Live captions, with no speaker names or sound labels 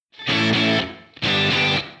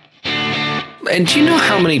And do you know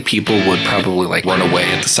how many people would probably like run away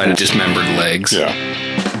at the sight of dismembered legs? Yeah.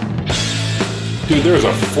 Dude, there's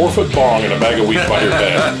a 4-foot bong and a bag of wheat by your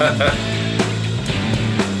bed.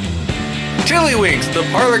 Tiddlywinks, the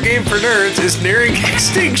parlor game for nerds, is nearing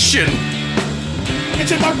extinction.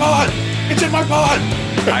 It's in my pot! It's in my pot!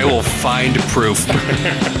 I will find proof.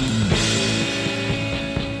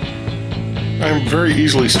 I'm very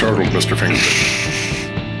easily startled, Mr. Fingerton.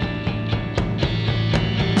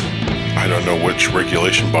 I don't know which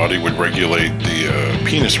regulation body would regulate the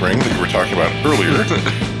penis ring that you were talking about earlier.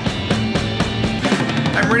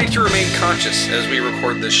 I'm ready to remain conscious as we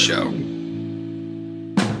record this show.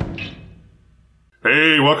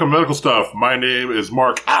 Hey, welcome to Medical Stuff. My name is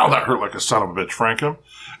Mark. Ow, that hurt like a son of a bitch, Frankham.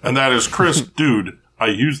 And that is Chris. Dude, I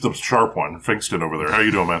used the sharp one. Finkston over there. How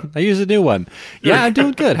you doing, man? I use a new one. Yeah, I'm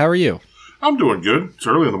doing good. How are you? I'm doing good. It's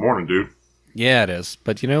early in the morning, dude. Yeah, it is.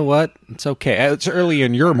 But you know what? It's okay. It's early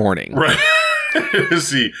in your morning. Right. It's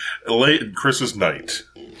the late in Chris's night.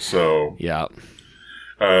 So, yeah.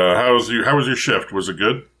 How was your shift? Was it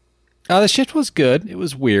good? The shift was good. It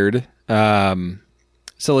was weird.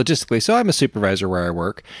 So logistically, I'm a supervisor where I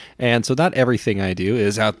work, and so not everything I do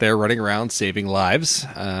is out there running around saving lives,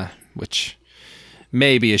 which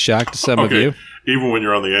may be a shock to some of you. Even when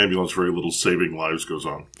you're on the ambulance, very little saving lives goes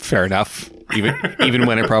on. Fair enough. Even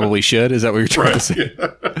when it probably should. Is that what you're trying to say?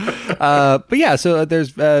 Yeah. But yeah, so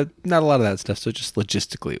there's not a lot of that stuff. So just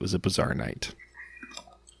logistically, it was a bizarre night.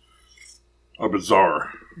 A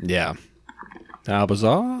bizarre. Yeah. How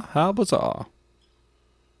bizarre? How bizarre.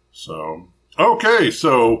 So, okay,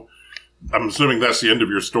 so I'm assuming that's the end of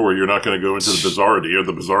your story. You're not going to go into the bizarrity or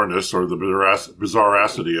the bizarreness or the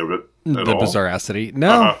bizarracity of it at all? The bizarracity.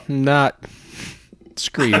 No, not.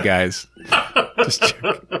 Screw you guys. Just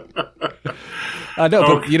joking. No,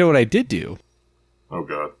 but you know what I did do? Oh,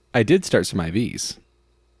 God. I did start some IVs.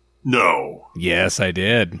 No. Yes, I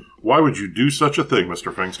did. Why would you do such a thing,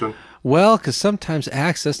 Mr. Finkston? Well, because sometimes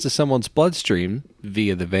access to someone's bloodstream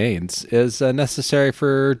via the veins is necessary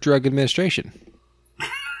for drug administration.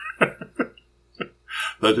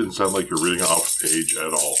 That didn't sound like you're reading off page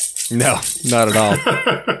at all. No, not at all.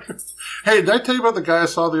 Hey, did I tell you about the guy I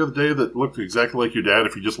saw the other day that looked exactly like your dad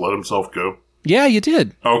if he just let himself go? Yeah, you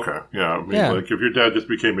did. Okay, yeah. I mean, like if your dad just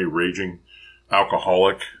became a raging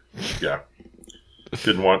alcoholic, yeah.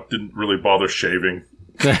 Didn't really bother shaving.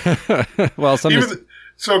 Well,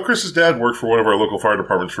 so Chris's dad worked for one of our local fire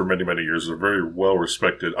departments for many, many years. A very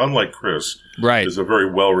well-respected, unlike Chris, right, is a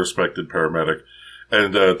very well-respected paramedic.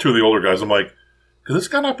 And two of the older guys, I'm like, could this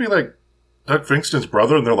guy not be like Doug Finkston's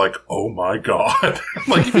brother? And they're like, oh my God.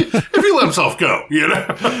 Like, if he let himself go, you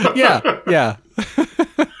know? Yeah.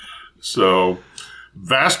 So,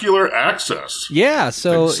 vascular access. Yeah,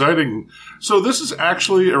 so... Exciting. So this is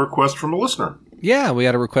actually a request from a listener. Yeah, we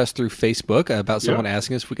had a request through Facebook about someone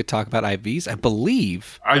asking us if we could talk about IVs. I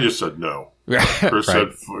believe. I just said no.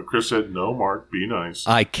 Chris said, no, Mark, be nice.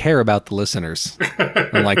 I care about the listeners.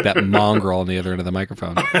 Unlike that mongrel on the other end of the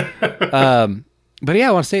microphone. But yeah,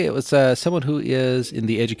 I want to say it was someone who is in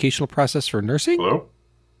the educational process for nursing. Hello?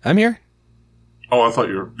 I'm here. Oh, I thought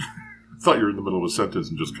you were in the middle of a sentence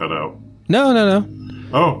and just cut out. No.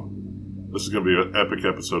 Oh, this is going to be an epic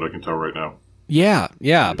episode, I can tell right now. Yeah.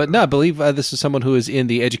 But no, I believe this is someone who is in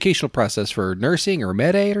the educational process for nursing or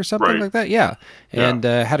med aid or something like that. Yeah. And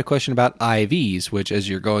had a question about IVs, which as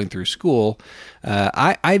you're going through school,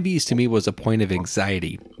 IVs to me was a point of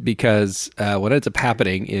anxiety because what ends up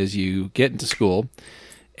happening is you get into school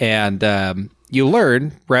and you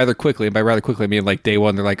learn rather quickly. And by rather quickly, I mean like day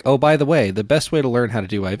one, they're like, oh, by the way, the best way to learn how to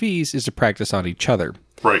do IVs is to practice on each other.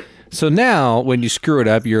 Right. So now, when you screw it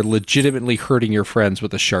up, you're legitimately hurting your friends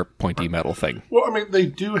with a sharp, pointy metal thing. Well, I mean, they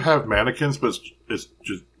do have mannequins, but it's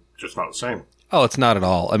just not the same. Oh, it's not at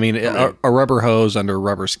all. I mean, a rubber hose under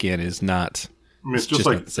rubber skin is not. I mean, it's just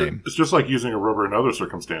like not the same. It's just like using a rubber in other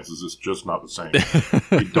circumstances. It's just not the same.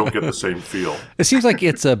 You don't get the same feel. It seems like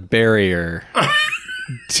it's a barrier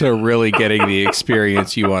to really getting the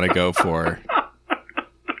experience you want to go for.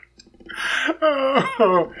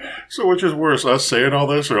 So which is worse, us saying all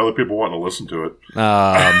this or other people wanting to listen to it?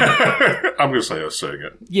 I'm going to say us saying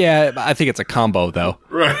it. Yeah, I think it's a combo, though.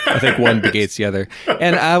 Right. I think one negates the other.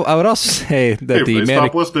 And I would also say that if they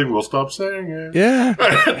stop listening, we'll stop saying it. Yeah.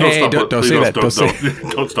 Don't say that.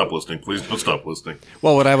 Don't stop listening. Please don't stop listening.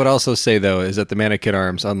 Well, what I would also say, though, is that the mannequin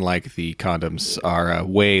arms, unlike the condoms, are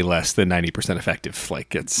way less than 90% effective.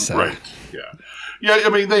 Like, it's... Right, yeah. Yeah, I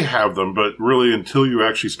mean, they have them, but really until you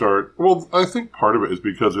actually start... Well, I think part of it is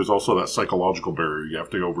because there's also that psychological barrier you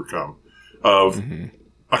have to overcome.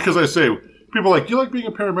 Because I say, people are like, do you like being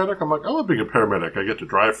a paramedic? I'm like, I love being a paramedic. I get to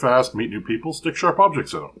drive fast, meet new people, stick sharp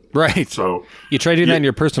objects in them. Right. So you try doing that in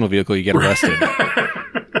your personal vehicle, you get arrested.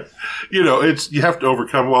 You have to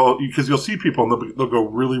overcome, because you'll see people and they'll go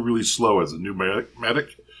really, really slow as a new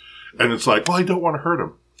medic. And it's like, well, I don't want to hurt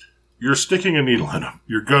them. You're sticking a needle in them.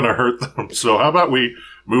 You're going to hurt them. So how about we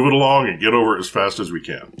move it along and get over it as fast as we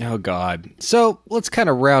can? Oh, God. So let's kind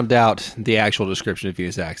of round out the actual description of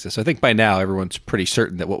venous access. I think by now everyone's pretty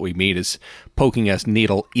certain that what we mean is poking a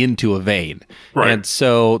needle into a vein. Right. And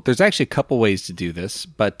so there's actually a couple ways to do this,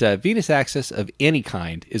 but venous access of any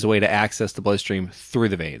kind is a way to access the bloodstream through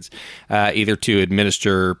the veins, either to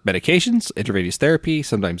administer medications, intravenous therapy,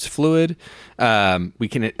 sometimes fluid. We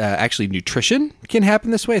can actually, nutrition can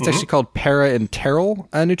happen this way. It's actually called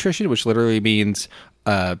parenteral nutrition, which literally means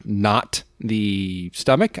not the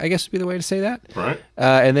stomach, I guess would be the way to say that. Right.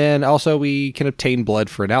 And then also we can obtain blood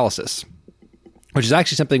for analysis, which is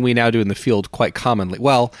actually something we now do in the field quite commonly.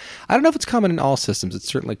 Well, I don't know if it's common in all systems. It's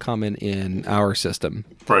certainly common in our system.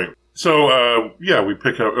 Right. So, we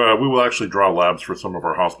pick up, we will actually draw labs for some of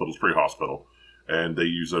our hospitals, pre-hospital, and they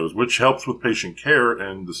use those, which helps with patient care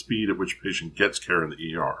and the speed at which patient gets care in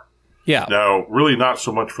the ER. Yeah. Now, really not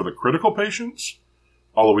so much for the critical patients,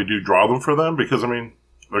 although we do draw them for them because,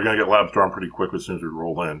 they're going to get labs drawn pretty quick as soon as we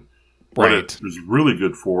roll in. What it is really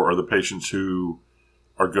good for are the patients who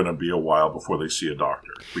are going to be a while before they see a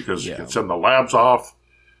doctor because you can send the labs off.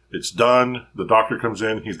 It's done. The doctor comes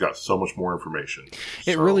in. He's got so much more information.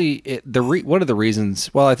 One of the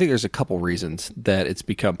reasons, well, I think there's a couple reasons that it's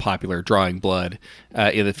become popular drawing blood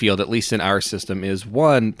in the field, at least in our system, is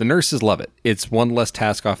one, the nurses love it. It's one less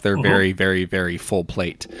task off their very, very, very full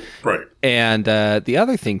plate. Right. And the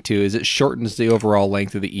other thing, too, is it shortens the overall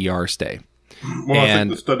length of the ER stay. Well, I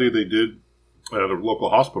think the study they did at a local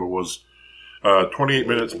hospital was 28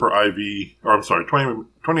 minutes per IV,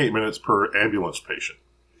 28 minutes per ambulance patient.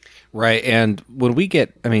 Right, and when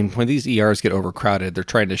these ERs get overcrowded, they're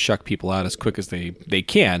trying to shuck people out as quick as they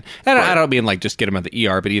can. And I don't mean like just get them at the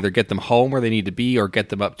ER, but either get them home where they need to be or get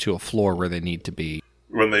them up to a floor where they need to be.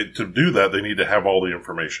 To do that, they need to have all the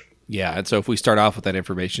information. Yeah, and so if we start off with that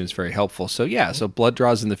information, it's very helpful. So so blood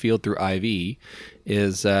draws in the field through IV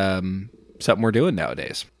is something we're doing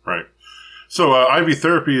nowadays. Right. So IV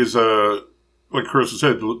therapy is, like Chris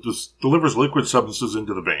said, delivers liquid substances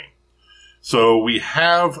into the vein. So we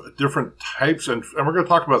have different types, and we're going to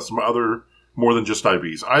talk about some other, more than just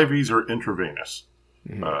IVs. IVs are intravenous.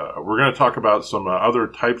 Mm-hmm. We're going to talk about some other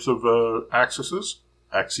types of axes.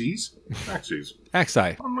 Axes?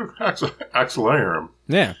 Axillarium.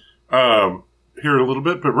 Yeah. Here in a little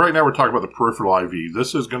bit, but right now we're talking about the peripheral IV.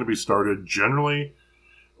 This is going to be started it's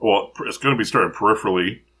going to be started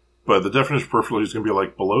peripherally, but the definition of peripherally is going to be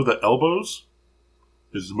like below the elbows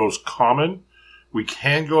is the most common. We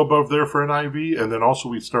can go above there for an IV, and then also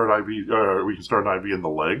we can start an IV in the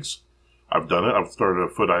legs. I've done it. I've started a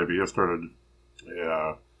foot IV. I've started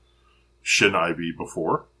a shin IV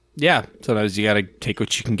before. Yeah, sometimes you got to take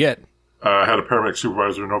what you can get. I had a paramedic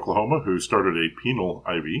supervisor in Oklahoma who started a penal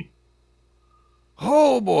IV.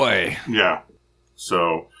 Oh, boy. Yeah.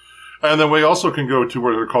 So, and then we also can go to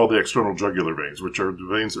what are called the external jugular veins, which are the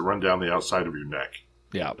veins that run down the outside of your neck.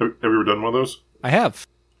 Yeah. Have you ever done one of those? I have.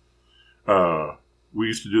 We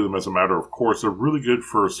used to do them as a matter of course. They're really good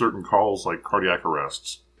for certain calls like cardiac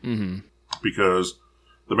arrests. Mm-hmm. Because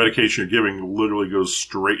the medication you're giving literally goes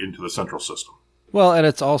straight into the central system. Well, and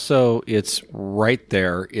it's right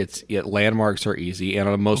there. Landmarks are easy, and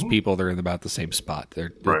on most people, they're in about the same spot. They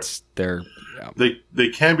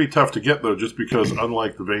can be tough to get, though, just because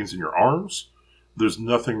unlike the veins in your arms, there's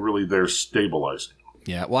nothing really there stabilizing.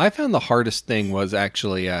 Yeah, well, I found the hardest thing was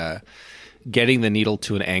actually getting the needle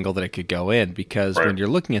to an angle that it could go in, because when you're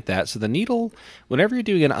looking at that, so the needle, whenever you're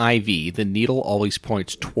doing an IV, the needle always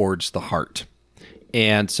points towards the heart.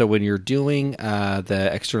 And so when you're doing the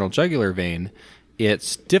external jugular vein,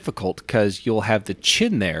 it's difficult because you'll have the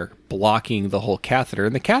chin there blocking the whole catheter.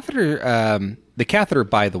 And the catheter,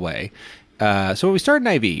 by the way, so when we start an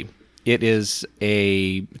IV, it's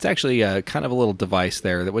actually kind of a little device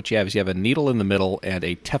there that what you have is you have a needle in the middle and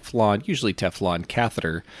a usually Teflon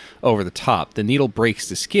catheter over the top. The needle breaks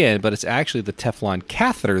the skin, but it's actually the Teflon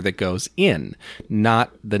catheter that goes in,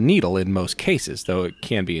 not the needle in most cases, though it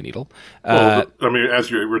can be a needle. Well,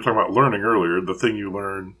 as we were talking about learning earlier, the thing you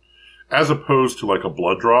learn, as opposed to like a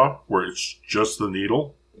blood draw, where it's just the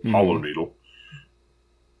needle, hollow needle,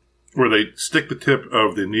 where they stick the tip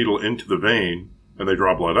of the needle into the vein, and they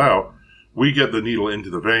draw blood out, we get the needle into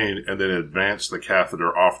the vein and then advance the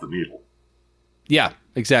catheter off the needle. Yeah,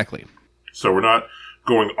 exactly. So we're not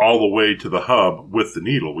going all the way to the hub with the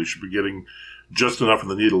needle. We should be getting just enough of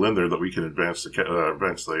the needle in there that we can advance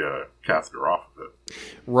the catheter off of it.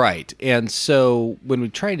 Right. And so when we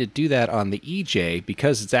try to do that on the EJ,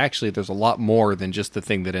 because it's actually, there's a lot more than just the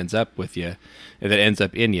thing that ends up with you, that ends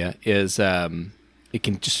up in you, is it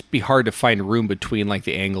can just be hard to find room between like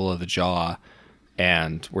the angle of the jaw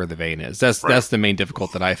and where the vein is. That's the main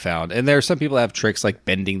difficult that I found. And there are some people that have tricks like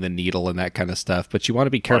bending the needle and that kind of stuff, but you want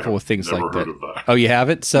to be careful with things like that. Oh, you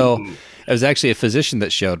haven't? So it was actually a physician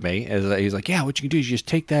that showed me. He's like, yeah, what you can do is you just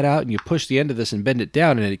take that out and you push the end of this and bend it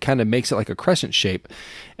down, and it kind of makes it like a crescent shape.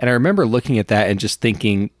 And I remember looking at that and just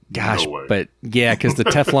thinking, gosh, but yeah, because the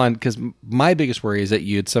Teflon, because my biggest worry is that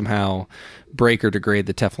you'd somehow break or degrade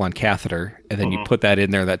the Teflon catheter, and then you put that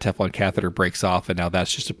in there, that Teflon catheter breaks off, and now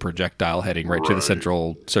that's just a projectile heading right to the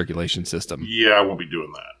central circulation system. Yeah, I won't be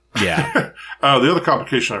doing that. Yeah. The other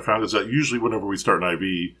complication I found is that usually whenever we start an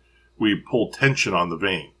IV, we pull tension on the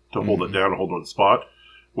vein to hold it down and hold it in the spot.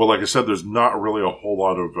 Well, like I said, there's not really a whole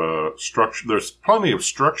lot of structure. There's plenty of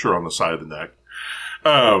structure on the side of the neck.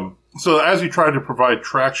 So as you try to provide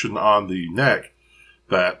traction on the neck,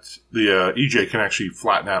 that the EJ can actually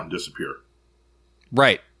flatten out and disappear.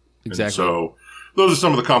 Right. Exactly. And so those are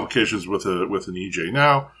some of the complications with an EJ.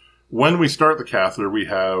 Now, when we start the catheter, we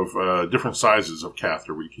have different sizes of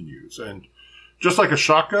catheter we can use. And just like a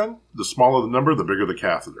shotgun, the smaller the number, the bigger the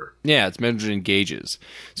catheter. Yeah, it's measured in gauges.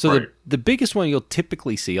 So the biggest one you'll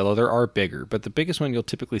typically see, although there are bigger, but the biggest one you'll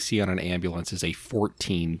typically see on an ambulance is a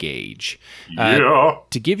 14 gauge.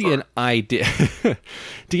 To give you an idea,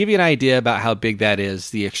 about how big that is,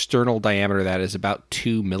 the external diameter of that is about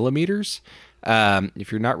 2 millimeters.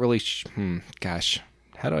 If you're not really,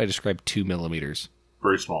 how do I describe 2 millimeters?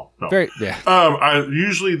 Very small. No.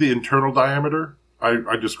 Usually the internal diameter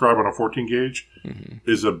I describe on a 14 gauge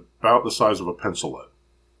is about the size of a pencil lead.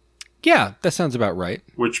 Yeah, that sounds about right.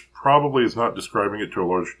 Which probably is not describing it to a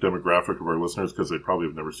large demographic of our listeners because they probably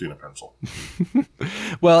have never seen a pencil.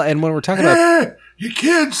 Well, and when we're talking about... you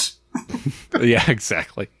kids! Yeah,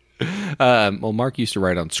 exactly. Well, Mark used to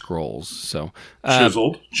write on scrolls, so...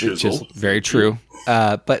 Chiseled. Very true.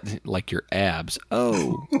 But like your abs.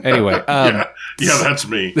 Oh. Anyway. Yeah, that's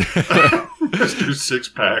me. Mr.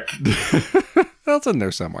 Six-pack. That's in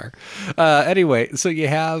there somewhere. Anyway, so you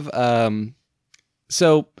have...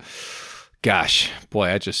 gosh, boy,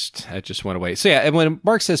 I just went away. So yeah, and when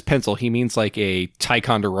Mark says pencil, he means like a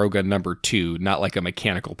Ticonderoga number 2, not like a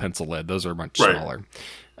mechanical pencil lead. Those are much smaller.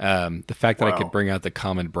 The fact that I could bring out the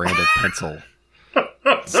common brand of pencil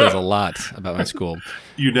says a lot about my school.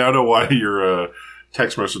 You now know why your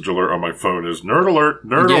text message alert on my phone is nerd alert,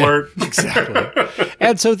 alert. Exactly.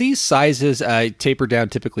 And so these sizes taper down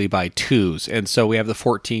typically by 2s. And so we have the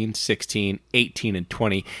 14, 16, 18, and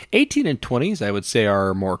 20. 18 and 20s, I would say,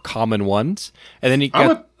 are more common ones. And then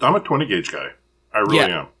I'm a 20 gauge guy. I really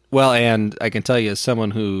am. Well, and I can tell you, as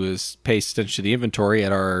someone who pays attention to the inventory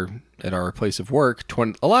at our place of work,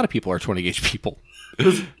 a lot of people are 20 gauge people.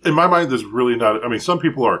 In my mind, there's really not. I mean, some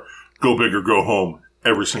people are go big or go home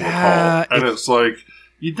every single call, and it's like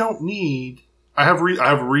you don't need. I have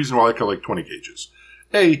a reason why I collect 20 gauges.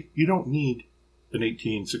 A, you don't need an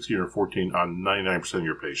 18, 16, or 14 on 99% of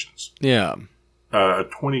your patients. Yeah, a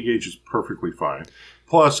 20 gauge is perfectly fine.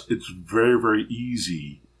 Plus, it's very, very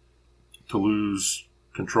easy to lose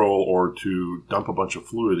control or to dump a bunch of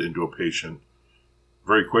fluid into a patient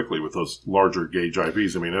very quickly with those larger gauge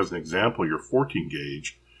IVs. I mean, as an example, your 14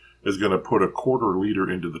 gauge is going to put a 1/4 liter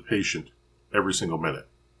into the patient every single minute.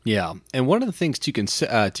 Yeah, and one of the things to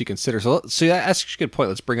consider, so that's a good point.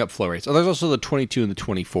 Let's bring up flow rates. Oh, there's also the 22 and the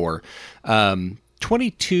 24.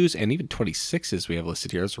 22s and even 26s we have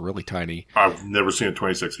listed here. Those are really tiny. I've never seen a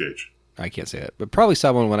 26 gauge. I can't say that, but probably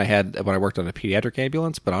saw one when I worked on a pediatric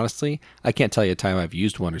ambulance. But honestly, I can't tell you a time I've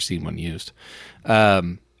used one or seen one used.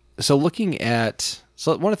 So looking at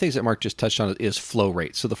one of the things that Mark just touched on is flow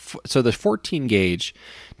rate. So the 14 gauge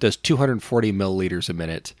does 240 milliliters a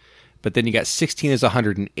minute, but then you got 16 is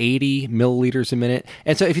 180 milliliters a minute.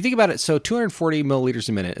 And so if you think about it, so 240 milliliters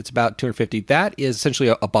a minute, it's about 250. That is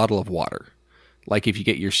essentially a bottle of water. Like if you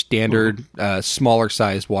get your standard smaller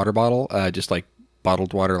sized water bottle, just like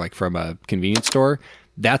bottled water, like from a convenience store,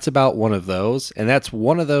 that's about one of those. And that's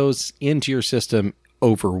one of those into your system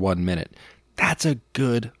over 1 minute. That's a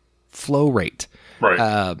good flow rate.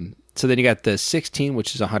 Right. So then you got the 16,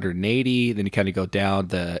 which is 180. Then you kind of go down.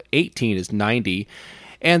 The 18 is 90.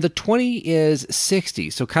 And the 20 is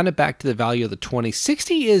 60. So kind of back to the value of the 20.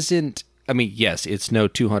 60 isn't, I mean, yes, it's no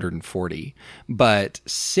 240. But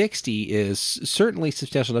 60 is certainly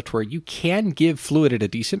substantial enough to where you can give fluid at a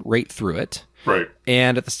decent rate through it. Right.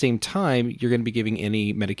 And at the same time, you're going to be giving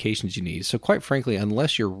any medications you need. So quite frankly,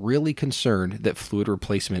 unless you're really concerned that fluid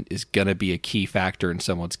replacement is going to be a key factor in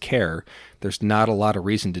someone's care, there's not a lot of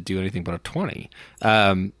reason to do anything but a 20.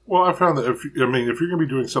 Well, I found that if you're going to be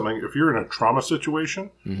doing something, if you're in a trauma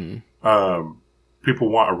situation, people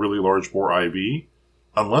want a really large bore IV.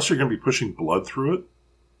 Unless you're going to be pushing blood through it,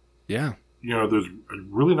 there's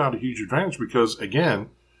really not a huge advantage because, again,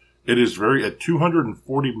 it is at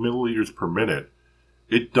 240 milliliters per minute.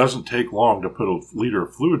 It doesn't take long to put a liter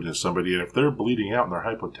of fluid into somebody, and if they're bleeding out and they're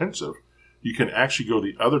hypotensive, you can actually go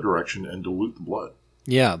the other direction and dilute the blood.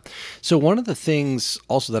 Yeah. So one of the things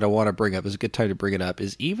also that I want to bring up, is a good time to bring it up,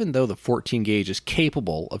 is even though the 14 gauge is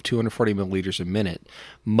capable of 240 milliliters a minute,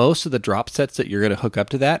 most of the drop sets that you're going to hook up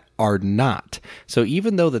to that are not. So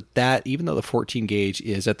even though the 14 gauge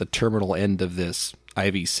is at the terminal end of this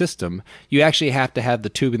IV system, you actually have to have the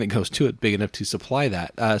tubing that goes to it big enough to supply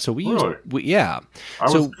that. So we really?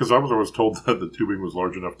 Because I was always told that the tubing was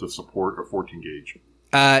large enough to support a 14 gauge.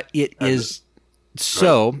 It is.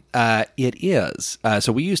 So it is.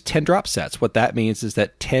 So we use 10 drop sets. What that means is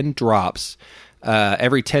that 10 drops,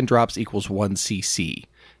 every 10 drops equals 1 cc.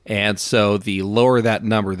 And so the lower that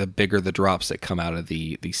number, the bigger the drops that come out of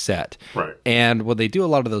the set. Right. And when they do a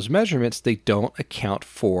lot of those measurements, they don't account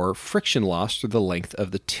for friction loss through the length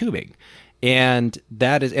of the tubing. And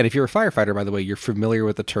if you're a firefighter, by the way, you're familiar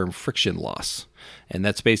with the term friction loss. And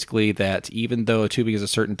that's basically that even though a tubing is a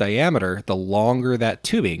certain diameter, the longer that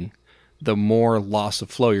tubing, the more loss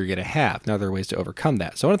of flow you're going to have. Now, there are ways to overcome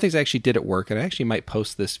that. So one of the things I actually did at work, and I actually might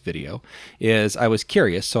post this video, is I was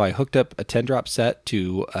curious. So I hooked up a 10-drop set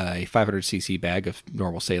to a 500cc bag of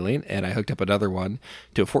normal saline, and I hooked up another one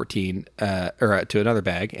to to another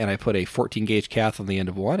bag, and I put a 14-gauge cath on the end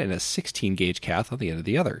of one and a 16-gauge cath on the end of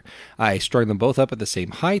the other. I strung them both up at the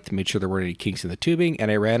same height, made sure there weren't any kinks in the tubing,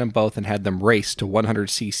 and I ran them both and had them race to 100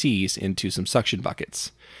 cc's into some suction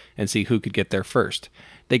buckets and see who could get there first.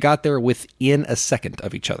 They got there within a second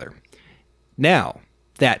of each other. Now,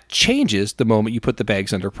 that changes the moment you put the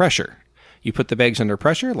bags under pressure. You put the bags under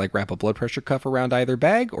pressure, like wrap a blood pressure cuff around either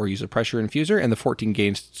bag or use a pressure infuser, and the 14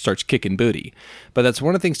 gauge starts kicking booty. But that's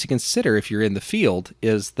one of the things to consider if you're in the field,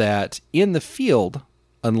 is that in the field,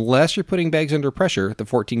 unless you're putting bags under pressure, the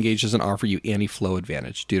 14 gauge doesn't offer you any flow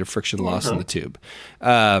advantage due to friction loss in the tube.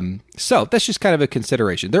 So that's just kind of a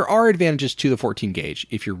consideration. There are advantages to the 14 gauge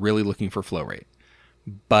if you're really looking for flow rate.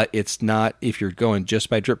 But it's not, if you're going just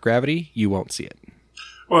by drip gravity, you won't see it.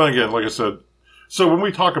 Well, again, like I said, so when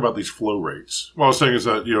we talk about these flow rates, what I was saying is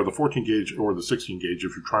that, the 14 gauge or the 16 gauge,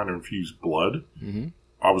 if you're trying to infuse blood,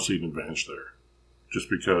 obviously an advantage there. Just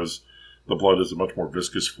because the blood is a much more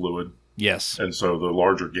viscous fluid. Yes. And so the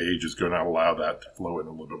larger gauge is going to allow that to flow in a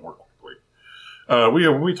little bit more quickly.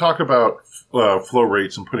 When we talk about flow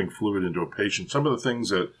rates and putting fluid into a patient, some of the things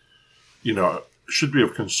that, should be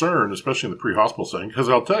of concern, especially in the pre-hospital setting, because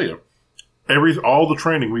I'll tell you, all the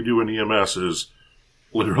training we do in EMS is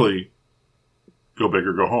literally go big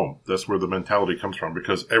or go home. That's where the mentality comes from,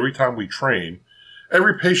 because every time we train,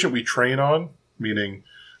 every patient we train on, meaning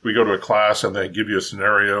we go to a class and they give you a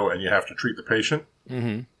scenario and you have to treat the patient,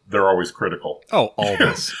 they're always critical. Oh,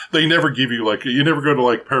 always. They never give you you never go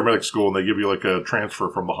to paramedic school and they give you a transfer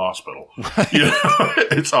from the hospital. Right.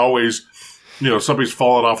 It's always, somebody's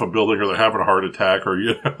fallen off a building or they're having a heart attack or,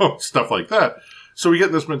 stuff like that. So we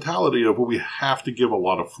get this mentality of, we have to give a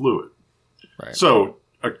lot of fluid. Right. So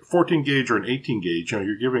a 14 gauge or an 18 gauge,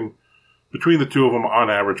 you're giving between the two of them on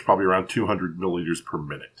average probably around 200 milliliters per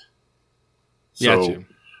minute. So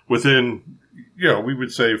within, we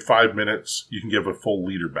would say 5 minutes, you can give a full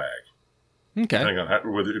liter bag. Okay. Depending on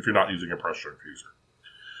if you're not using a pressure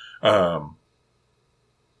infuser.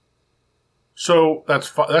 So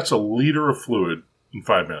that's a liter of fluid in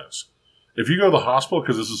 5 minutes. If you go to the hospital,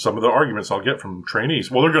 because this is some of the arguments I'll get from trainees,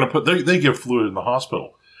 well, they're going to they give fluid in the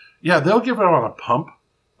hospital. Yeah, they'll give it on a pump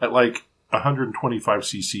at 125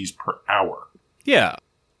 cc's per hour. Yeah.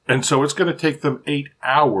 And so it's going to take them 8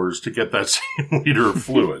 hours to get that same liter of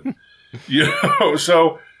fluid.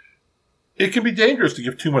 So it can be dangerous to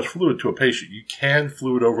give too much fluid to a patient. You can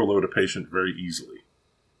fluid overload a patient very easily.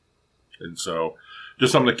 And so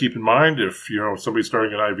just something to keep in mind if, somebody's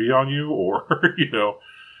starting an IV on you or,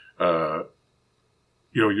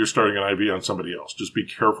 you're starting an IV on somebody else. Just be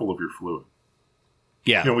careful of your fluid.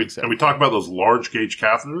 Yeah. And we talk about those large gauge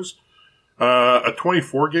catheters. A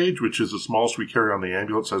 24 gauge, which is the smallest we carry on the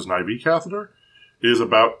ambulance as an IV catheter, is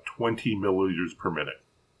about 20 milliliters per minute.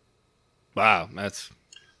 Wow. That's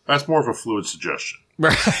more of a fluid suggestion.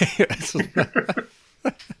 Right.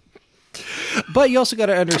 But you also got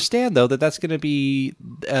to understand, though, that that's going to be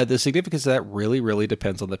the significance of that really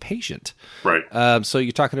depends on the patient. Right. So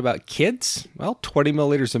you're talking about kids. Well, 20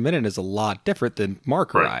 milliliters a minute is a lot different than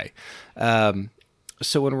Mark or I.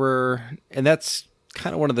 So and that's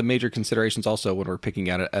kind of one of the major considerations also when we're picking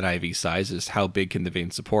out an IV size is how big can the vein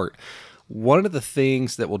support. One of the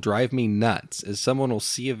things that will drive me nuts is someone will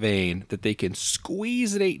see a vein that they can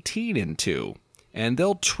squeeze an 18 into, and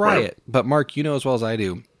they'll try it. But Mark, you know as well as I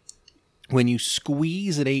do, when you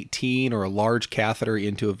squeeze an 18 or a large catheter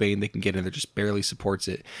into a vein that can get in there, just barely supports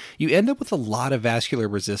it, you end up with a lot of vascular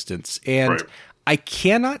resistance. And I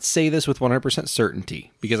cannot say this with 100%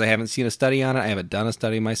 certainty because I haven't seen a study on it. I haven't done a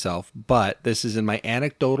study myself, but this is in my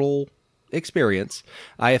anecdotal experience.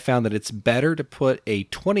 I have found that it's better to put a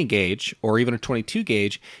 20 gauge or even a 22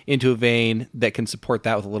 gauge into a vein that can support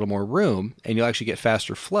that with a little more room, and you'll actually get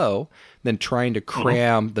faster flow than trying to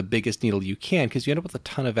cram the biggest needle you can, because you end up with a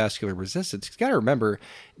ton of vascular resistance. You've got to remember,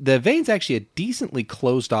 the vein's actually a decently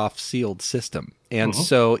closed off, sealed system. And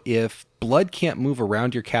so if blood can't move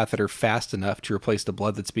around your catheter fast enough to replace the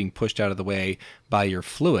blood that's being pushed out of the way by your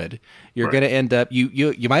fluid, you're going to end up,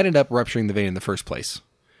 you might end up rupturing the vein in the first place.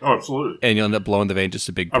 Oh, absolutely. And you'll end up blowing the vein just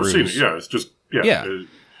a big bruise. I've seen it, It's just,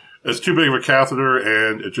 it's too big of a catheter,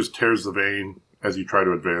 and it just tears the vein as you try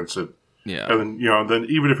to advance it. Yeah. And then, then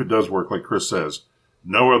even if it does work, like Chris says,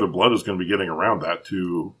 no other blood is going to be getting around that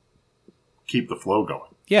to keep the flow going.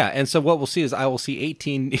 Yeah, and so what we'll see is I will see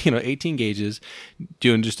 18 gauges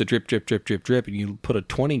doing just a drip, drip, drip, drip, drip, and you put a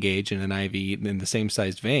 20 gauge in an IV in the same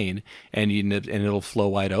sized vein, and it'll flow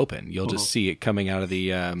wide open. You'll just see it coming out of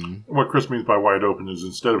the. What Chris means by wide open is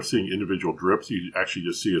instead of seeing individual drips, you actually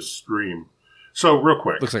just see a stream. So real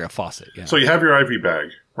quick, looks like a faucet. Yeah. So you have your IV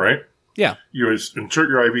bag, right? Yeah. You insert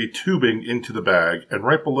your IV tubing into the bag, and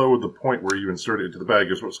right below the point where you insert it into the bag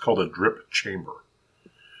is what's called a drip chamber.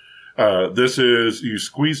 This is, you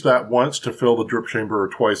squeeze that once to fill the drip chamber or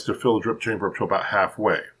twice to fill the drip chamber up to about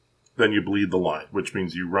halfway. Then you bleed the line, which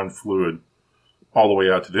means you run fluid all the way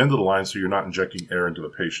out to the end of the line so you're not injecting air into the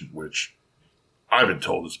patient, which I've been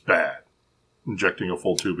told is bad, injecting a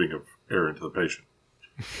full tubing of air into the patient.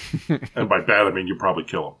 And by bad, I mean you probably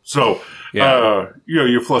kill them. So,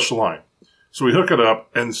 you flush the line. So we hook it up,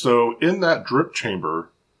 and so in that drip chamber,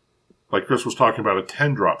 like Chris was talking about, a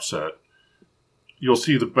 10-drop set, you'll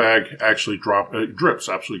see the bag actually drips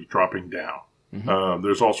absolutely dropping down.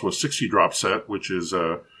 There's also a 60-drop set, which is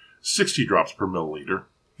 60 drops per milliliter,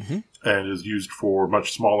 and is used for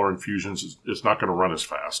much smaller infusions. It's not going to run as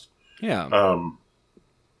fast. Yeah.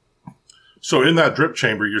 So in that drip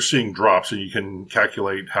chamber, you're seeing drops, and you can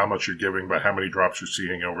calculate how much you're giving by how many drops you're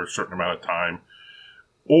seeing over a certain amount of time.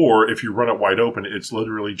 Or if you run it wide open, it's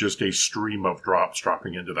literally just a stream of drops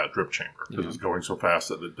dropping into that drip chamber because it's going so fast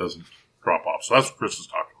that it doesn't drop off. So that's what Chris is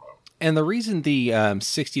talking about. And the reason the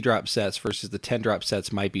 60 drop sets versus the 10 drop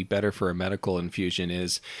sets might be better for a medical infusion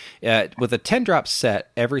is with a 10 drop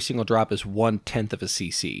set, every single drop is 1/10 of a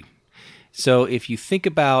cc. So if you think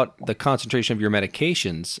about the concentration of your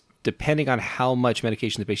medications, depending on how much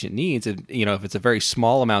medication the patient needs, if it's a very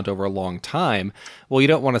small amount over a long time, well, you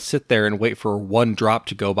don't want to sit there and wait for one drop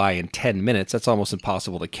to go by in 10 minutes. That's almost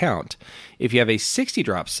impossible to count. If you have a 60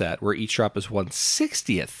 drop set where each drop is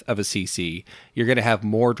 1/60th of a cc, you're going to have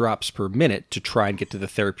more drops per minute to try and get to the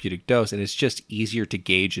therapeutic dose, and it's just easier to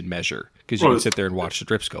gauge and measure because you can sit there and watch the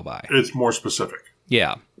drips go by. It's more specific.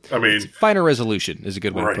 Yeah. I mean, it's finer resolution is a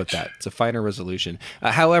good way to put that. It's a finer resolution.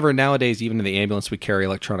 However, nowadays, even in the ambulance, we carry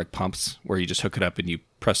electronic pumps where you just hook it up and you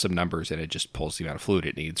press some numbers and it just pulls the amount of fluid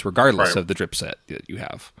it needs, regardless of the drip set that you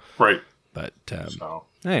have. Right. But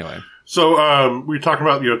anyway. So we're talking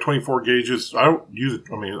about 24 gauges. I don't use it.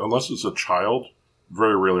 I mean, unless it's a child,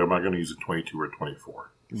 very rarely am I going to use a 22 or a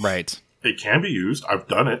 24. Right. It can be used. I've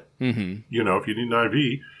done it. Mm-hmm. If you need an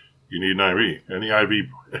IV, you need an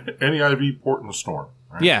IV. Any IV port in the storm.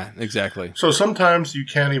 Right? Yeah, exactly. So sometimes you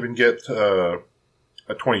can't even get a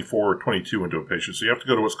 24 or 22 into a patient. So you have to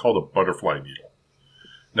go to what's called a butterfly needle.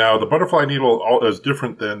 Now, the butterfly needle is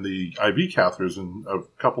different than the IV catheters in a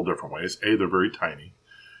couple different ways. A, they're very tiny.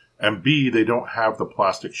 And B, they don't have the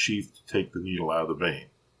plastic sheath to take the needle out of the vein.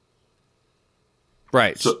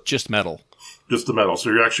 Right. So, just metal. Just the metal. So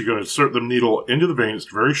you're actually going to insert the needle into the vein.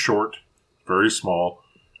 It's very short, very small.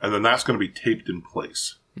 And then that's going to be taped in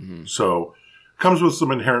place. Mm-hmm. So it comes with some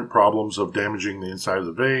inherent problems of damaging the inside of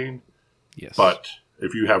the vein. Yes. But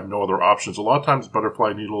if you have no other options, a lot of times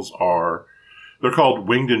butterfly needles they're called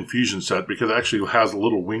winged infusion set because it actually has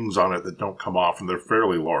little wings on it that don't come off, and they're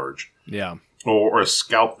fairly large. Yeah. Or a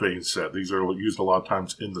scalp vein set. These are used a lot of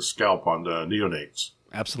times in the scalp on the neonates.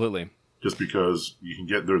 Absolutely. Just because you can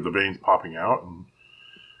get the veins popping out, and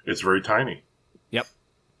It's very tiny. Yep.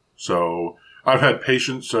 So I've had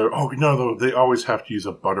patients, they always have to use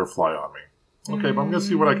a butterfly on me. Okay, but I'm going to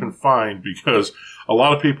see what I can find, because a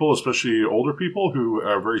lot of people, especially older people who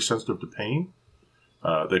are very sensitive to pain,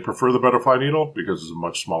 they prefer the butterfly needle because it's a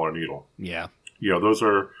much smaller needle. Yeah.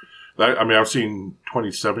 I've seen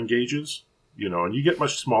 27 gauges, and you get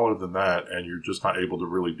much smaller than that, and you're just not able to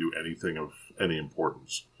really do anything of any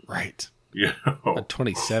importance. Right. Yeah. A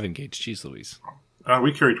 27 gauge, geez Louise.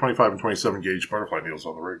 We carry 25 and 27 gauge butterfly needles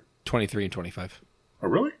on the rig. 23 and 25. Oh,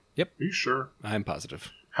 really? Yep. Are you sure? I'm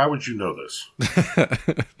positive. How would you know this?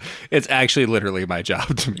 It's actually literally my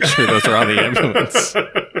job to make sure those are on the ambulance.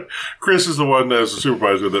 Chris is the one as a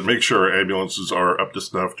supervisor that makes sure our ambulances are up to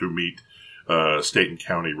snuff to meet state and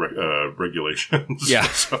county regulations. Yeah.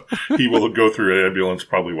 So he will go through an ambulance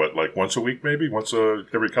probably, once a week maybe?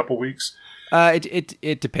 Every couple weeks?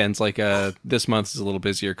 It depends. This month is a little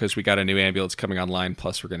busier because we got a new ambulance coming online.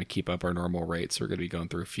 Plus, we're going to keep up our normal rates. So we're going to be going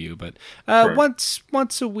through a few, but once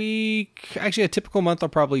a week. Actually, a typical month, I'll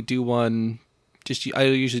probably do one. I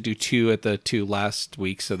usually do two at the 2 last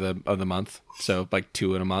weeks of the month. So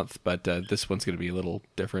 2 in a month. But this one's going to be a little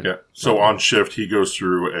different. Yeah. So on shift, he goes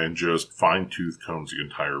through and just fine tooth combs the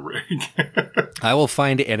entire rig. I will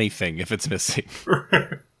find anything if it's missing.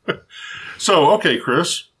 So, okay,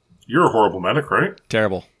 Chris. You're a horrible medic, right?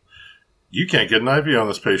 Terrible. You can't get an IV on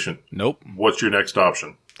this patient. Nope. What's your next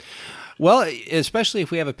option? Well, especially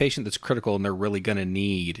if we have a patient that's critical and they're really going to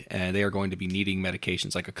need, and they are going to be needing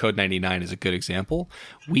medications, like a Code 99 is a good example.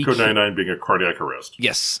 Code 99 being a cardiac arrest.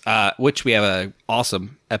 Yes, which we have an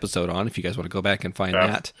awesome episode on if you guys want to go back and find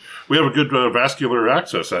that. We have a good vascular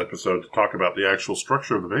access episode to talk about the actual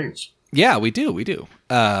structure of the veins. Yeah, we do. We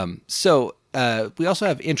also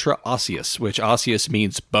have intraosseous, which osseous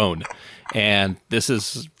means bone. And this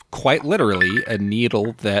is quite literally a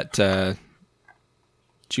needle that... did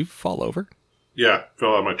you fall over? Yeah,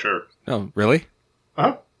 fell out of my chair. Oh, really?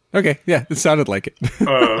 Huh? Okay, yeah, it sounded like it.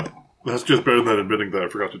 That's just better than admitting that I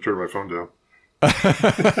forgot to turn my phone down.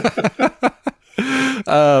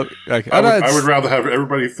 Okay. I would rather have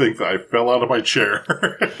everybody think that I fell out of my chair.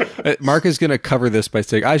 Mark is going to cover this by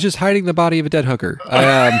saying, I was just hiding the body of a dead hooker.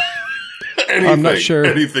 I'm not sure.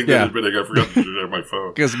 Anything that admitting I forgot to turn my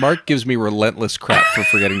phone. Because Mark gives me relentless crap for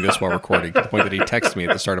forgetting this while recording, to the point that he texts me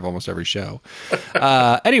at the start of almost every show.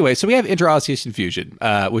 Anyway, so we have intraosseous infusion,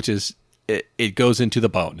 which is it goes into the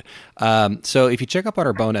bone. So if you check up on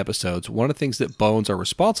our bone episodes, one of the things that bones are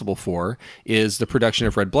responsible for is the production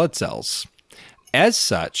of red blood cells. As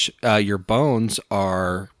such, your bones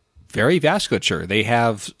are very vasculature. They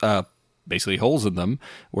have basically holes in them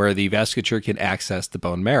where the vasculature can access the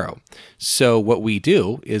bone marrow. So what we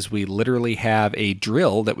do is we literally have a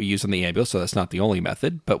drill that we use on the ambulance. So that's not the only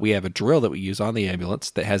method, but we have a drill that we use on the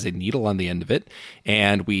ambulance that has a needle on the end of it.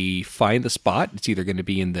 And we find the spot. It's either going to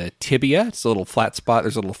be in the tibia. It's a little flat spot.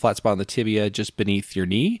 There's a little flat spot on the tibia just beneath your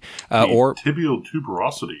knee. Or tibial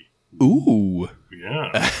tuberosity. Ooh.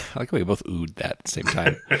 Yeah. I like how we both oohed that at the same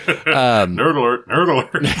time. Nerd alert, nerd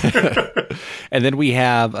alert. And then we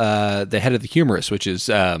have the head of the humerus, which is...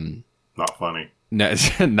 not funny. No,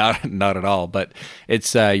 it's not at all. But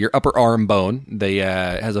it's your upper arm bone.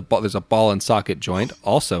 There's a ball and socket joint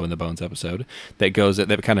also in the bones episode that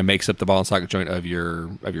kind of makes up the ball and socket joint of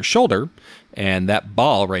your shoulder, and that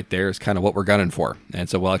ball right there is kind of what we're gunning for. And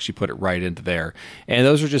so we'll actually put it right into there. And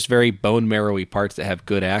those are just very bone marrowy parts that have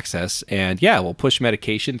good access. And yeah, we'll push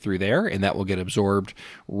medication through there, and that will get absorbed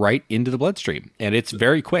right into the bloodstream. And it's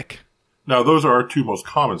very quick. Now, those are our two most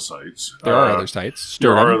common sites. There are other sites.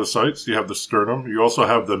 Sternum. There are other sites. You have the sternum. You also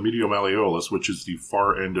have the medial malleolus, which is the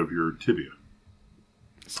far end of your tibia.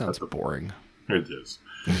 Sounds boring. It is.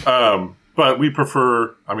 But we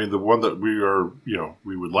prefer, the one that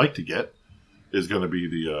we would like to get is going to be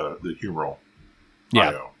the humeral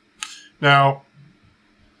IO. Now,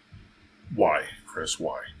 why, Chris?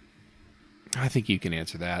 Why? I think you can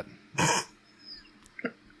answer that.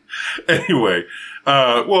 Anyway,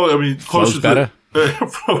 closer better.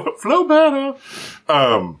 Flow better.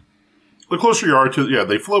 The closer you are to,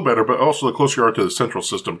 they flow better, but also the closer you are to the central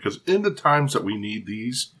system, because in the times that we need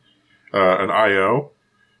these, an IO,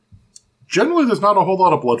 generally there's not a whole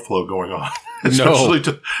lot of blood flow going on, especially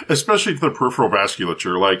to the peripheral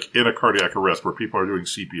vasculature, like in a cardiac arrest where people are doing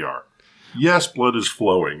CPR. Yes, blood is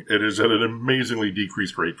flowing. It is at an amazingly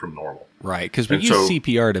decreased rate from normal. Right, because we use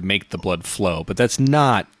CPR to make the blood flow, but that's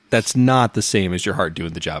not the same as your heart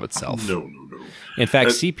doing the job itself. No. In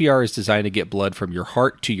fact, CPR is designed to get blood from your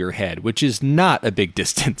heart to your head, which is not a big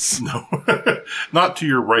distance. No, not to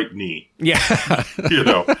your right knee. Yeah.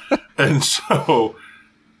 And so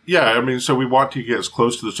Yeah, I mean, so we want to get as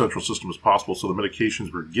close to the central system as possible so the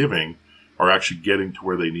medications we're giving are actually getting to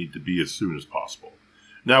where they need to be as soon as possible.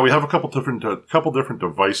 Now, we have a couple different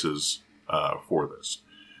devices for this.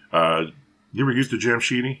 You ever used a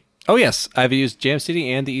Jamshidi? Oh, yes. I've used Jamshidi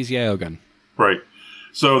and the EasyIO gun. Right.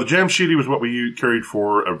 So the Jamshidi was what we carried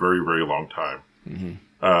for a very, very long time.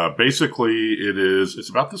 Mm-hmm. Basically, it's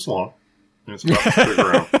about this long. And it's about this big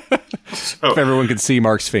around. So, if everyone could see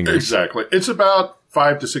Mark's fingers. Exactly. It's about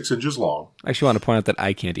 5 to 6 inches long. I actually want to point out that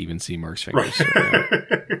I can't even see Mark's fingers.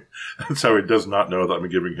 Right. That's how he does not know that I'm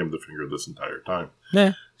giving him the finger this entire time.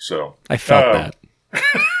 Nah. So I felt that.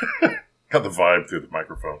 Got the vibe through the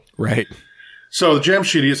microphone. Right. So the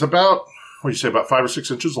Jamshidi is about 5 or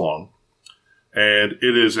 6 inches long. And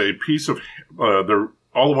it is a piece of, all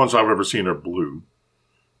the ones I've ever seen are blue.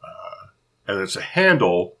 And it's a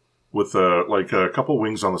handle with like a couple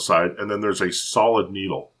wings on the side. And then there's a solid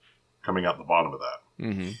needle coming out the bottom of that.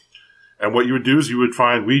 Mm-hmm. And what you would do is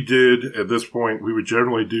at this point, we would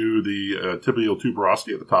generally do the tibial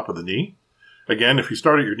tuberosity at the top of the knee. Again, if you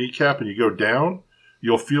start at your kneecap and you go down,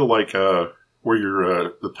 you'll feel like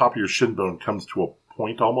where the top of your shin bone comes to a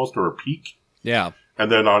point almost, or a peak. Yeah.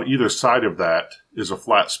 And then on either side of that is a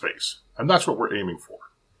flat space. And that's what we're aiming for,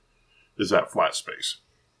 is that flat space.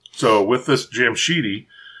 So with this Jamshidi,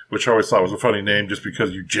 which I always thought was a funny name just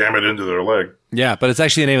because you jam it into their leg. Yeah, but it's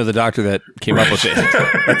actually the name of the doctor that came up with it.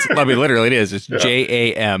 Literally it is. It's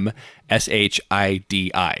Jamshidi.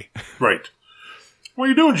 Right. What are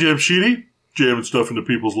you doing, Jamshidi? Jamming stuff into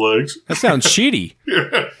people's legs. That sounds sheedy.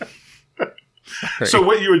 So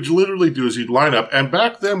what you would literally do is you'd line up, and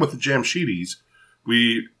back then with the Jamshidis,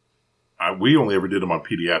 we only ever did them on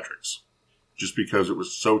pediatrics, just because it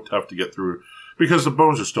was so tough to get through, because the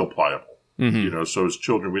bones are still pliable. Mm-hmm. So as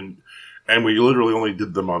children, we literally only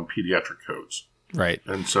did them on pediatric codes. Right.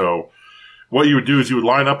 And so what you would do is you would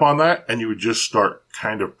line up on that, and you would just start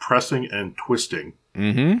kind of pressing and twisting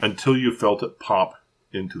until you felt it pop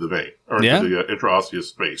into the vein, or into the intraosseous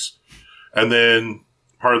space. And then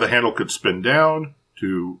part of the handle could spin down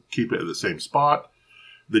to keep it at the same spot.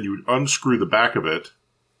 Then you would unscrew the back of it,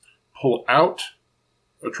 pull out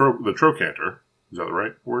the trochanter. Is that the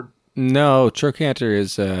right word? No, trochanter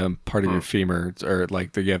is part of your femur, or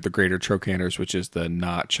like you have the greater trochanters, which is the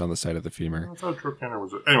notch on the side of the femur. I thought trochanter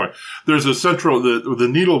was it. Anyway, there's a central. The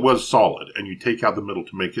needle was solid, and you take out the middle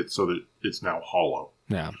to make it so that it's now hollow.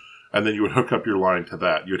 Yeah, and then you would hook up your line to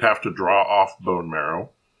that. You'd have to draw off bone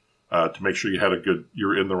marrow to make sure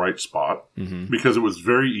you're in the right spot, because it was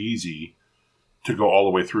very easy to go all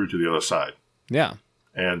the way through to the other side. Yeah,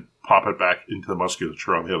 and pop it back into the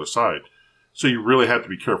musculature on the other side. So you really had to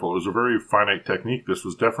be careful. It was a very finite technique. This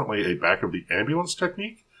was definitely a back of the ambulance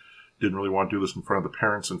technique. Didn't really want to do this in front of the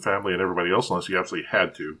parents and family and everybody else unless you absolutely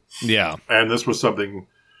had to. Yeah. And this was something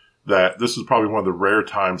this is probably one of the rare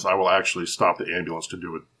times I will actually stop the ambulance to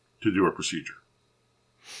do a procedure.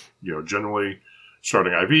 Generally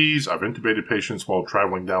starting IVs, I've intubated patients while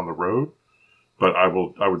traveling down the road, but I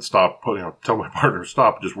would stop, tell my partner,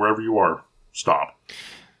 stop, just wherever you are, stop.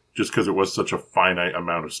 Just because it was such a finite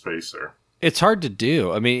amount of space there. It's hard to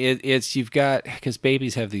do. I mean, because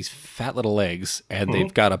babies have these fat little legs, and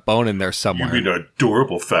they've got a bone in there somewhere. You mean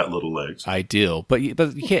adorable fat little legs. Ideal. But you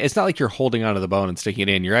can't, it's not like you're holding onto the bone and sticking it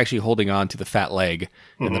in. You're actually holding on to the fat leg,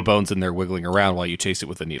 and the bone's in there wiggling around while you chase it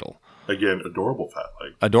with a needle. Again, adorable fat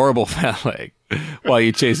leg. Adorable fat leg while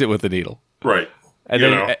you chase it with a needle. Right. And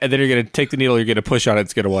then you're going to take the needle, you're going to push on it,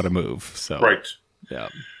 it's going to want to move. So right. Yeah.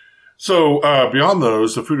 So, beyond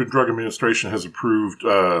those, the Food and Drug Administration has approved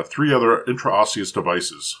 3 other intraosseous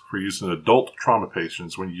devices for use in adult trauma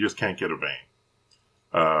patients when you just can't get a vein.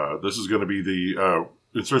 This is going to be the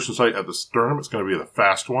insertion site at the sternum. It's going to be the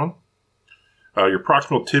fast one. Your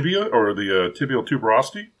proximal tibia, or the tibial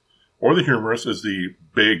tuberosity, or the humerus is the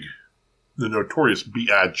notorious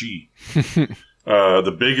BIG.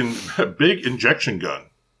 The big injection gun.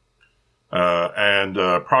 And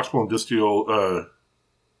proximal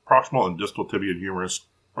and distal tibia and humerus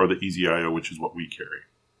are the EasyIO, which is what we carry.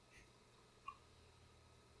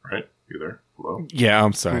 Right? You there? Hello? Yeah,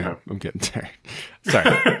 I'm sorry. Okay. I'm getting tired.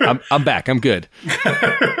 Sorry. I'm back. I'm good.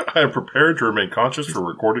 I am prepared to remain conscious for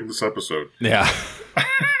recording this episode. Yeah.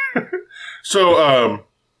 So,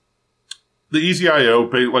 the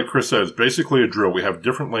EasyIO, like Chris says, basically a drill. We have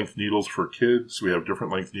different length needles for kids. We have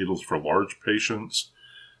different length needles for large patients.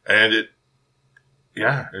 And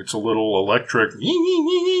it's a little electric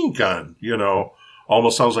gun,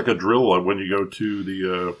 almost sounds like a drill when you go to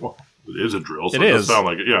the, it is a drill, so it does sound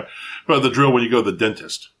like it, yeah. But the drill when you go to the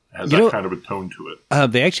dentist has that kind of a tone to it.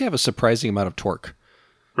 They actually have a surprising amount of torque.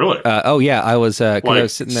 Really? Oh yeah, I was. I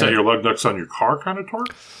was sitting there. Set your lug nuts on your car kind of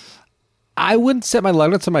torque? I wouldn't set my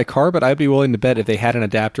lug nuts on my car, but I'd be willing to bet if they had an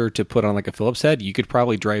adapter to put on like a Phillips head, you could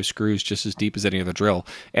probably drive screws just as deep as any other drill.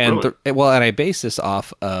 And Really? and I base this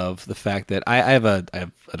off of the fact that I have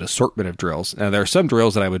an assortment of drills. Now there are some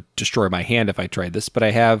drills that I would destroy my hand if I tried this, but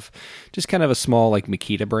I have just kind of a small like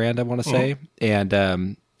Makita brand, I want to say,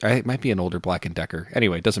 and it might be an older Black & Decker.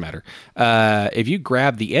 Anyway, it doesn't matter. If you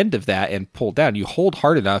grab the end of that and pull down, you hold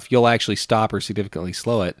hard enough, you'll actually stop or significantly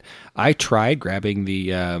slow it. I tried grabbing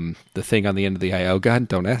the thing on the end of the IO gun.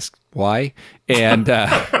 Don't ask why. And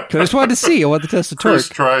I just wanted to see. I wanted to test the torque. Chris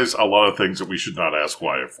tries a lot of things that we should not ask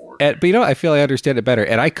why for. But I feel I understand it better.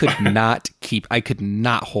 And I could not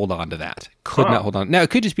hold on to that. Could not hold on. Now, it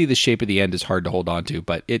could just be the shape of the end is hard to hold on to,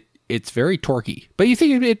 but it's very torquey. But you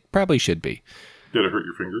think it probably should be. Did it hurt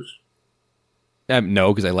your fingers?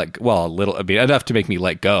 No, because a little. I mean, enough to make me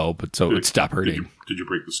let go, but so it would stop hurting. Did you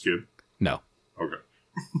break the skin? No. Okay.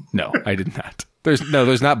 No, I did not.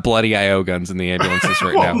 There's not bloody IO guns in the ambulances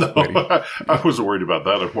right now. No, I wasn't worried about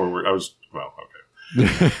that.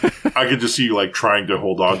 Okay. I could just see you like trying to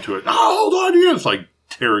hold on to it. Oh, hold on to it. It's like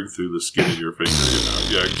tearing through the skin of your finger.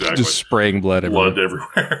 Yeah, exactly. Just spraying blood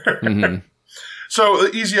everywhere. Mm-hmm. So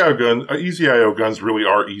easy IO guns really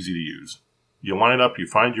are easy to use. You line up, you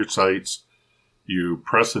find your sights, you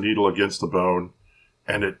press the needle against the bone,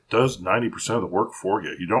 and it does 90% of the work for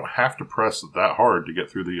you. You don't have to press that hard to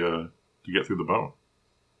get through the bone.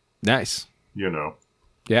 Nice. You know.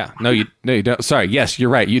 Yeah. No, you don't. Sorry. Yes,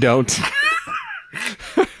 you're right. You don't.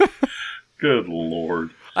 Good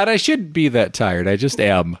Lord. And I shouldn't be that tired. I just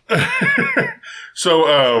am.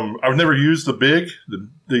 So I've never used the BIG,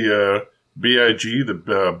 the BIG,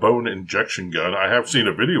 the bone injection gun. I have seen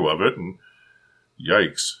a video of it, and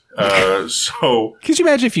yikes. So could you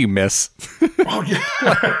imagine if you miss? Oh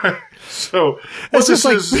yeah. So it's just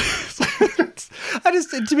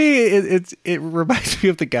to me it reminds me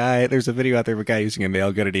of the guy. There's a video out there of a guy using a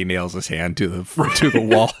nail gun and he nails his hand to the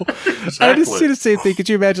wall. Exactly. I just see the same thing. Could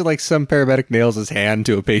you imagine like some paramedic nails his hand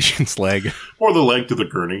to a patient's leg or the leg to the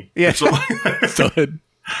gurney? Yeah. So, yeah,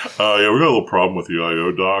 we got a little problem with the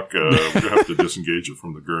IO doc. We're going to have to disengage it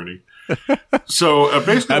from the gurney. So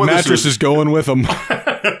basically that mattress is going with them.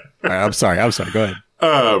 I'm sorry. Go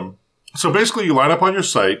ahead. So basically you line up on your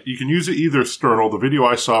site. You can use it either sternal. The video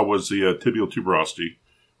I saw was the tibial tuberosity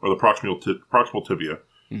or the proximal tibia.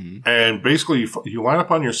 Mm-hmm. And basically you line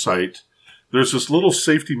up on your site. There's this little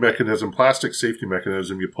safety mechanism, plastic safety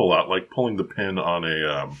mechanism you pull out, like pulling the pin on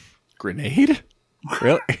a... grenade?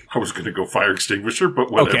 Really? I was going to go fire extinguisher,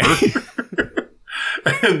 but whatever. Okay.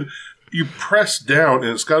 And you press down,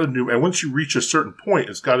 and it's got and once you reach a certain point,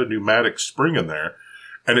 it's got a pneumatic spring in there,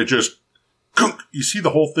 and it just, you see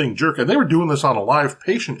the whole thing jerk. And they were doing this on a live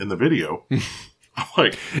patient in the video. I'm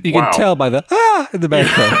like, you can tell by the in the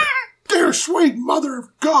background. Dear sweet mother of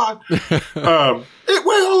God, it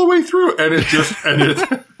went all the way through, and it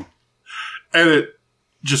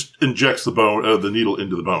just injects the needle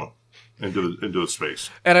into the bone. Into the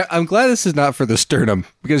space. And I'm glad this is not for the sternum,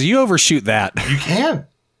 because you overshoot that. You can.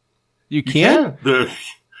 You can? The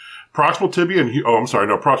proximal tibia and... Oh, I'm sorry.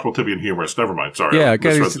 No, proximal tibia and humerus. Never mind. Sorry. Yeah,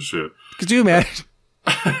 the shit. Could you imagine?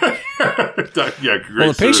 Yeah, great.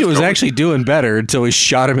 Well, the patient was actually doing better until we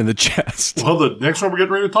shot him in the chest. Well, the next one we're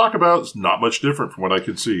getting ready to talk about is not much different from what I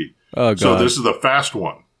could see. Oh, God. So this is the fast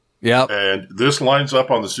one. Yep. And this lines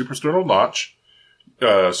up on the suprasternal notch.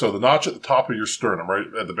 So the notch at the top of your sternum, right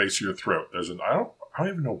at the base of your throat. There's I don't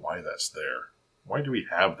even know why that's there. Why do we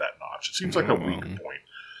have that notch? It seems like a weak point.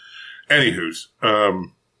 Anywho's,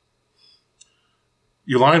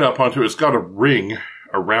 you line up onto it. It's got a ring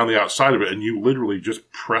around the outside of it, and you literally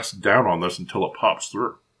just press down on this until it pops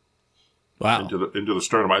through. Wow. Into the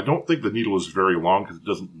sternum. I don't think the needle is very long because it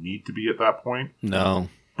doesn't need to be at that point. No.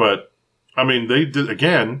 But I mean, they did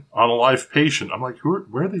again on a live patient. I'm like,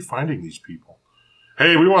 where are they finding these people?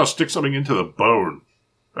 Hey, we want to stick something into the bone.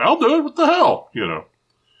 I'll do it. What the hell? You know,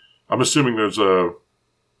 I'm assuming there's a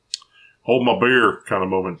hold my beer kind of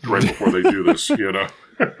moment right before they do this, you know.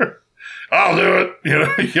 I'll do it. You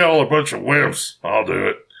know, y'all a bunch of wimps. I'll do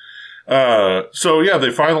it. So yeah, they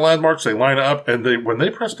find the landmarks, they line up, and when they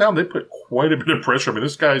press down, they put quite a bit of pressure. I mean,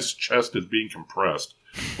 this guy's chest is being compressed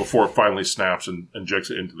before it finally snaps and injects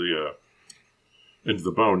it into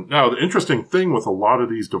the bone. Now, the interesting thing with a lot of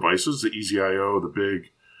these devices, the EZ-IO, the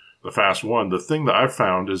BIG, the Fast One, the thing that I've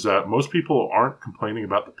found is that most people aren't complaining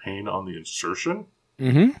about the pain on the insertion.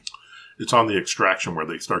 Mm-hmm. It's on the extraction where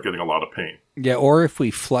they start getting a lot of pain. Yeah, or if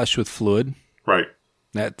we flush with fluid. Right.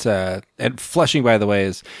 That and flushing, by the way,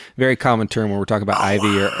 is a very common term when we're talking about IV.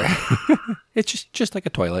 Or it's just like a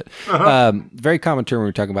toilet. Very common term when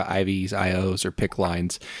we're talking about IVs, IOs, or PICC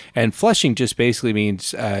lines. And flushing just basically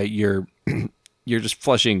means you're just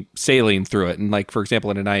flushing saline through it. And like, for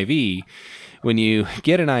example, in an IV, when you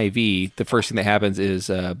get an IV, the first thing that happens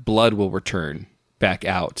is blood will return back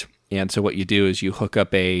out. And so what you do is you hook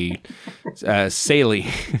up a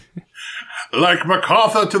saline. Like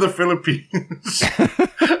MacArthur to the Philippines,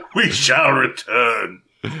 we shall return.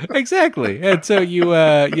 Exactly. And so you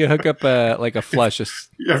hook up like a flush.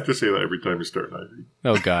 You have to say that every time you start an IV.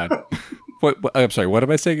 Oh, God. What, I'm sorry, what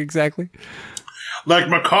am I saying exactly? Like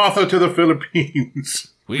MacArthur to the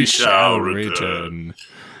Philippines, we shall return.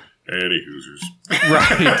 Any Hoosers.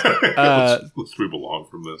 Right. Let's move along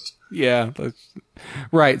from this. Yeah.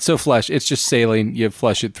 Right. So flush. It's just saline. You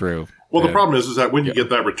flush it through. Well, the problem is that when you get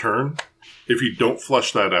that return, if you don't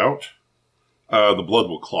flush that out, the blood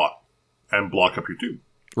will clot and block up your tube.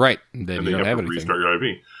 Right. Then you have to restart your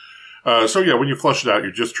IV. So, yeah, when you flush it out,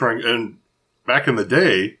 you're just trying... And back in the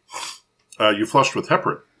day, you flushed with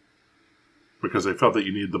heparin because they felt that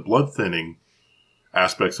you needed the blood thinning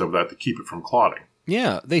aspects of that to keep it from clotting.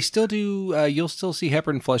 Yeah, they still do. You'll still see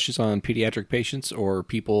heparin flushes on pediatric patients or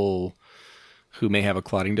people who may have a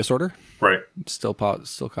clotting disorder. Right. Still common.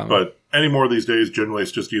 But anymore these days, generally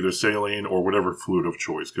it's just either saline or whatever fluid of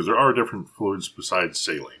choice, because there are different fluids besides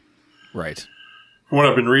saline. Right. From what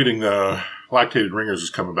I've been reading, lactated ringers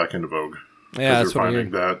is coming back into vogue. Yeah, that's what I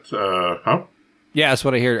heard. Yeah, that's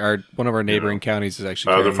what I hear. One of our neighboring counties is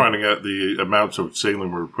actually they're finding out the amounts of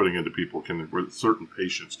saline we're putting into people with certain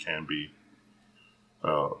patients can be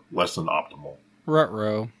less than optimal.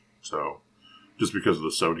 Ruh-roh. So, just because of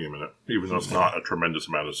the sodium in it, even though it's not a tremendous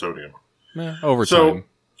amount of sodium. Yeah, over time.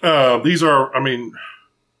 So, these are,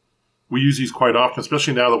 we use these quite often,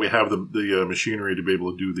 especially now that we have the machinery to be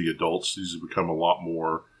able to do the adults. These have become a lot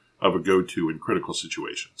more of a go-to in critical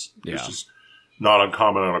situations. Yeah. It's just not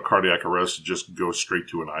uncommon on a cardiac arrest to just go straight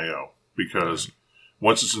to an IO, because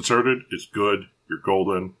once it's inserted, it's good, you're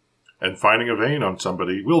golden. And finding a vein on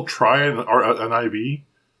somebody, we'll try an IV,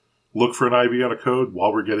 look for an IV on a code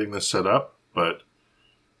while we're getting this set up. But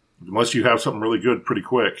unless you have something really good pretty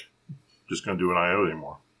quick, just going to do an IO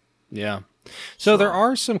anymore. Yeah. So there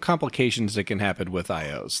are some complications that can happen with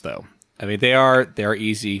IOs, though. I mean, they are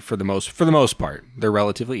easy for the most part. They're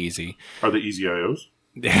relatively easy. Are they easy IOs?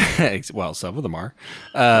 Well, some of them are.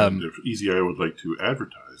 If Easy IO would like to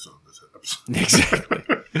advertise on this episode. Exactly.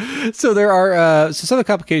 So there are some of the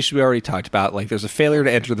complications we already talked about. Like there's a failure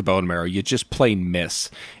to enter the bone marrow. You just plain miss.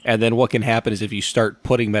 And then what can happen is if you start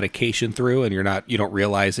putting medication through and you don't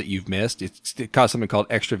realize that you've missed, it causes something called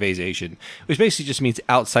extravasation, which basically just means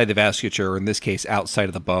outside the vasculature, or in this case, outside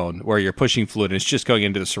of the bone, where you're pushing fluid and it's just going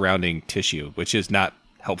into the surrounding tissue, which is not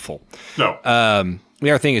helpful. No. The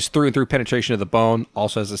other thing is through and through penetration of the bone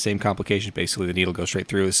also has the same complications. Basically, the needle goes straight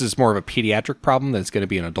through. This is more of a pediatric problem than it's going to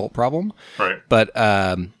be an adult problem. Right. But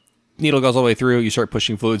needle goes all the way through. You start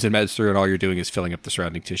pushing fluids and meds through, and all you're doing is filling up the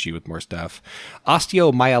surrounding tissue with more stuff.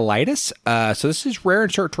 Osteomyelitis. So this is rare in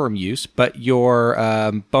short-term use, but your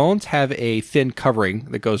bones have a thin covering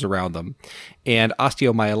that goes around them. And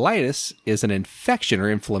osteomyelitis is an infection or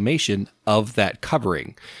inflammation of that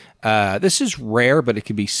covering. This is rare, but it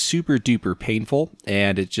can be super duper painful,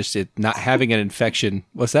 and it not having an infection.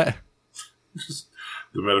 What's that? Just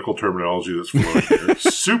the medical terminology that's flowing here.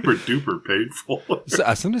 Super duper painful.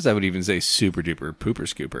 Sometimes I would even say super duper pooper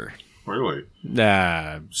scooper. Really?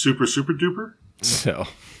 Nah. Super duper? So,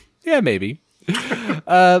 yeah, maybe.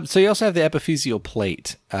 So you also have the epiphyseal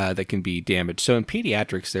plate that can be damaged. So in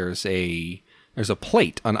pediatrics, there's a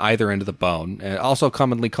plate on either end of the bone, also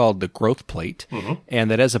commonly called the growth plate,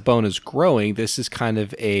 and that as a bone is growing, this is kind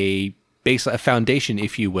of a foundation,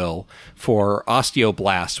 if you will, for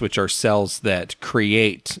osteoblasts, which are cells that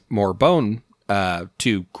create more bone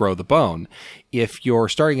to grow the bone. If you're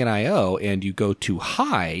starting an IO and you go too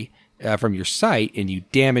high from your site and you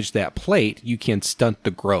damage that plate, you can stunt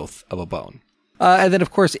the growth of a bone. And then, of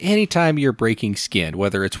course, anytime you're breaking skin,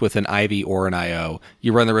 whether it's with an IV or an IO,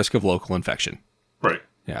 you run the risk of local infection. Right.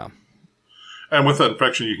 Yeah. And with that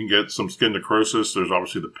infection, you can get some skin necrosis. There's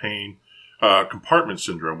obviously the pain. Compartment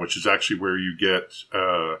syndrome, which is actually where you get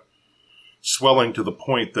swelling to the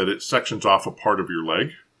point that it sections off a part of your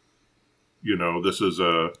leg. This is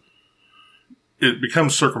it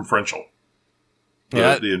becomes circumferential.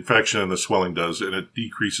 Yeah. The infection and the swelling does, and it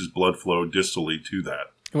decreases blood flow distally to that.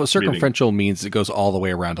 Well, circumferential means it goes all the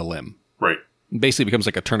way around a limb. Right. It basically becomes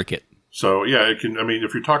like a tourniquet. So, yeah, it can,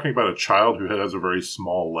 if you're talking about a child who has a very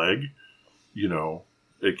small leg,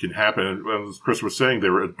 it can happen. And as Chris was saying, they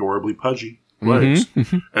were adorably pudgy. legs.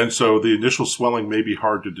 Mm-hmm. And so the initial swelling may be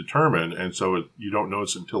hard to determine, and so you don't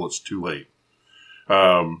notice until it's too late.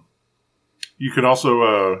 You can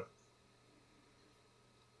also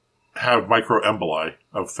have microemboli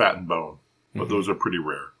of fat and bone, but those are pretty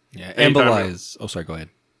rare. Yeah, emboli is... Oh, sorry, go ahead.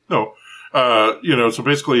 No. So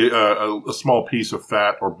basically a small piece of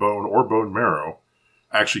fat or bone marrow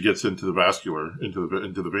actually gets into the vascular, into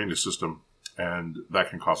the venous system, and that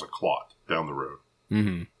can cause a clot down the road.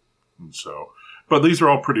 Mm-hmm. And so, but these are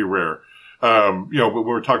all pretty rare. But when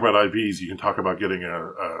we're talking about IVs, you can talk about getting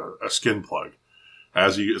a skin plug.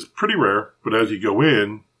 It's pretty rare, but as you go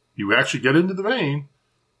in, you actually get into the vein,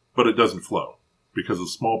 but it doesn't flow because a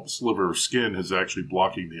small sliver of skin is actually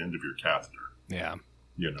blocking the end of your catheter. Yeah.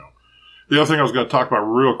 The other thing I was going to talk about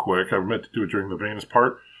real quick, I meant to do it during the venous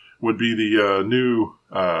part, would be the new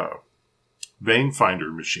vein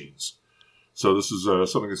finder machines. So this is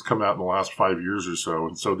something that's come out in the last 5 years or so.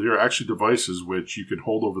 And so there are actually devices which you can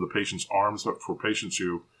hold over the patient's arms for patients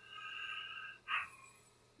who,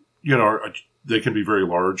 they can be very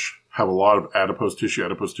large, have a lot of adipose tissue.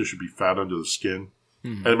 Adipose tissue be fat under the skin.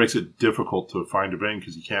 Mm-hmm. And it makes it difficult to find a vein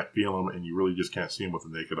because you can't feel them and you really just can't see them with the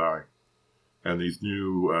naked eye. And these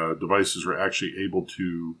new devices are actually able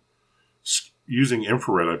to, using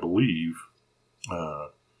infrared, I believe,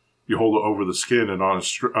 you hold it over the skin, and on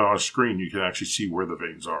a screen, you can actually see where the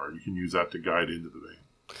veins are. You can use that to guide into the vein.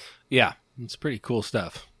 Yeah, it's pretty cool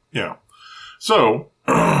stuff. Yeah. So,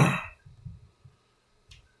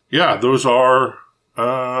 those are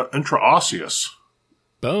intraosseous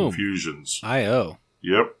infusions. IO.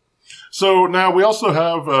 Yep. So now we also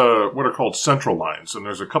have what are called central lines, and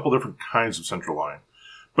there's a couple different kinds of central line.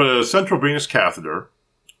 But a central venous catheter,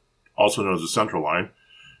 also known as a central line,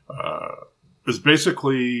 is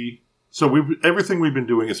basically, everything we've been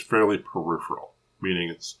doing is fairly peripheral, meaning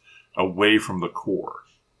it's away from the core,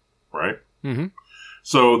 right? Mm-hmm.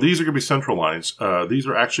 So these are going to be central lines. These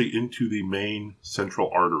are actually into the main central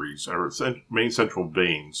arteries, or main central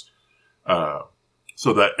veins,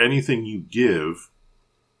 so that anything you give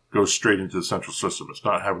goes straight into the central system. It's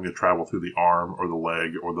not having to travel through the arm or the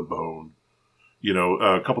leg or the bone.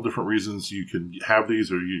 A couple different reasons you can have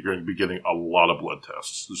these, or you're going to be getting a lot of blood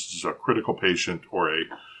tests. This is a critical patient or a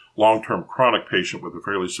long-term chronic patient with a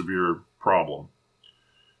fairly severe problem.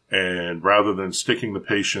 And rather than sticking the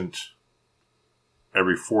patient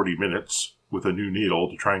every 40 minutes with a new needle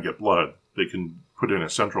to try and get blood, they can put in a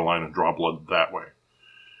central line and draw blood that way.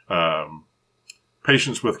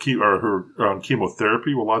 Patients with who are on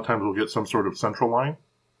chemotherapy, a lot of times will get some sort of central line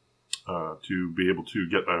to be able to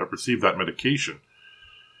receive that medication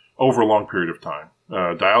over a long period of time.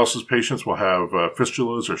 Dialysis patients will have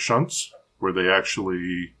fistulas or shunts where they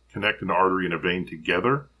actually connect an artery and a vein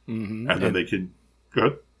together, and then they can... Go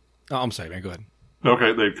ahead. Oh, I'm sorry, man. Go ahead.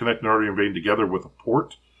 Okay, they connect an artery and vein together with a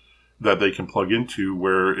port that they can plug into,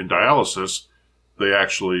 where in dialysis, they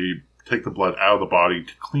actually take the blood out of the body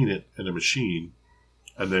to clean it in a machine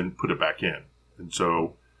and then put it back in. And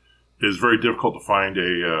so it is very difficult to find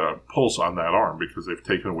a pulse on that arm because they've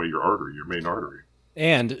taken away your artery, your main artery.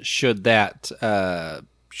 And should that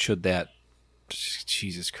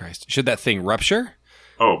Jesus Christ, should that thing rupture?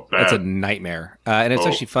 Oh, bad. That's a nightmare. And it's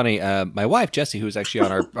actually funny. My wife, Jessie, who was actually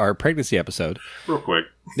on our pregnancy episode. Real quick.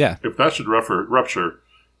 Yeah. If that should rupture,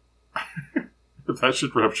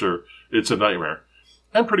 it's a nightmare.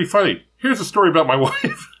 And pretty funny. Here's a story about my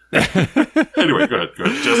wife. Anyway, go ahead,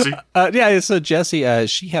 Jessie. So Jessie,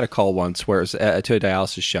 she had a call once where it was to a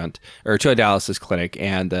dialysis shunt, or to a dialysis clinic,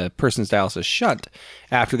 and the person's dialysis shunt,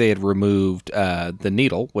 after they had removed the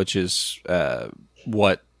needle, which is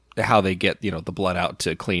how they get the blood out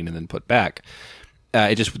to clean and then put back.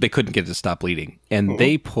 They couldn't get it to stop bleeding, and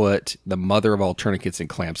they put the mother of all tourniquets and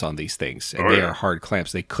clamps on these things, and they are hard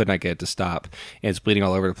clamps. They could not get it to stop, and it's bleeding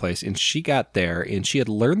all over the place. And she got there, and she had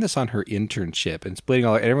learned this on her internship, and it's bleeding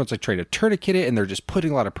all over. And everyone's like trying to tourniquet it, and they're just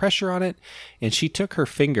putting a lot of pressure on it. And she took her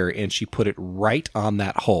finger and she put it right on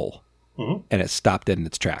that hole, and it stopped it in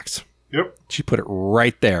its tracks. Yep, she put it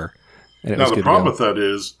right there. And now the problem with that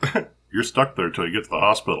is you're stuck there till you get to the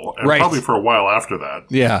hospital, and probably for a while after that.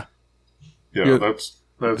 Yeah. Yeah, that's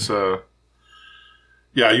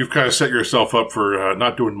you've kind of set yourself up for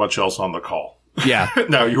not doing much else on the call. Yeah.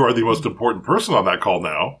 Now, you are the most important person on that call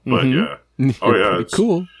now, but yeah. Oh, yeah. It's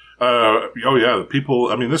cool. The people,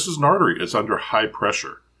 this is an artery. It's under high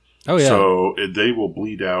pressure. Oh, yeah. So they will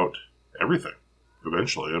bleed out everything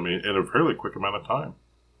eventually, in a fairly quick amount of time.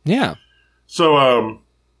 Yeah. So,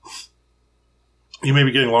 you may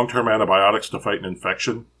be getting long-term antibiotics to fight an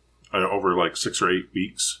infection over like 6 or 8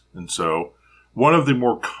 weeks. And so one of the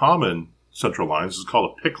more common central lines is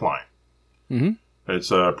called a PICC line. Mm-hmm.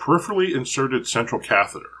 It's a peripherally inserted central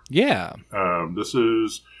catheter. Yeah. This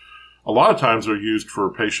is, a lot of times they're used for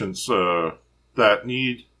patients that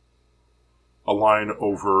need a line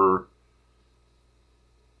over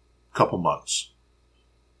a couple months.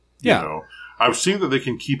 Yeah. You know, I've seen that they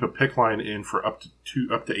can keep a PICC line in for up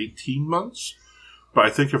to 18 months. But I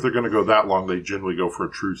think if they're going to go that long, they generally go for a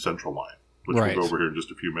true central line, which we'll go over here in just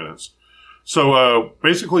a few minutes. So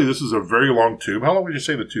basically, this is a very long tube. How long would you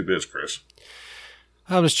say the tube is, Chris?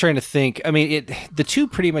 I was trying to think. I mean, the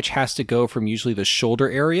tube pretty much has to go from usually the shoulder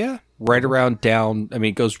area right around down. I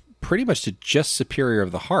mean, it goes pretty much to just superior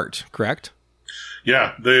of the heart, correct?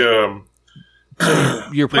 Yeah. So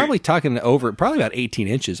you're probably talking over probably about 18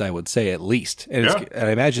 inches, I would say, at least. And, and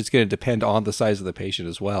I imagine it's going to depend on the size of the patient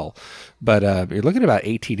as well. But you're looking at about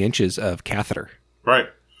 18 inches of catheter. Right.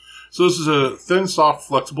 So this is a thin, soft,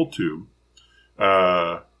 flexible tube.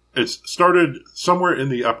 It's started somewhere in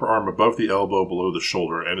the upper arm above the elbow, below the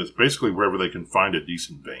shoulder, and it's basically wherever they can find a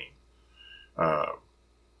decent vein.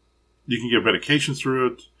 You can give medications through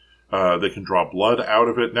it. They can draw blood out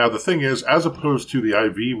of it. Now, the thing is, as opposed to the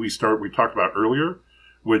IV we talked about earlier,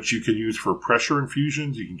 which you can use for pressure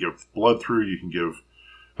infusions, you can give blood through, you can give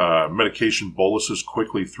medication boluses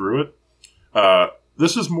quickly through it.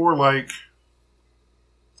 This is more like,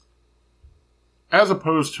 as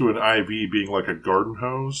opposed to an IV being like a garden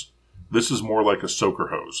hose, this is more like a soaker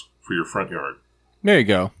hose for your front yard. There you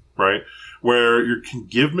go. Right? Where you can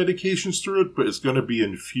give medications through it, but it's going to be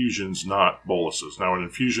infusions, not boluses. Now, an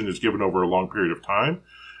infusion is given over a long period of time,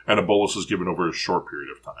 and a bolus is given over a short period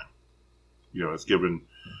of time. You know, it's given,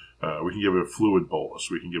 we can give a fluid bolus,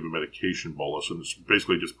 we can give a medication bolus, and it's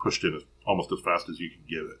basically just pushed in almost as fast as you can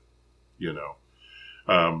give it, you know.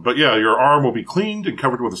 But yeah, your arm will be cleaned and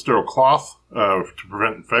covered with a sterile cloth to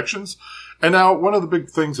prevent infections. And now, one of the big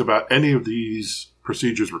things about any of these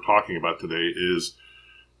procedures we're talking about today is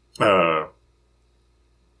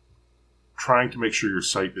trying to make sure your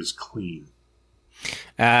site is clean.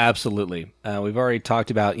 Absolutely. We've already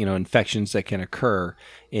talked about, infections that can occur.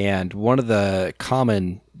 And one of the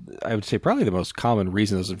common, I would say probably the most common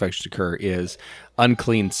reason those infections occur is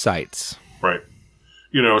unclean sites. Right.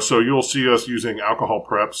 You know, so you'll see us using alcohol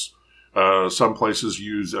preps. Some places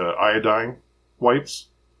use iodine wipes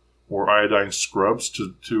or iodine scrubs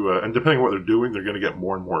to and depending on what they're doing, they're going to get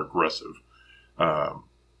more and more aggressive.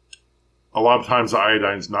 A lot of times the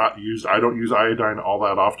iodine's not used. I don't use iodine all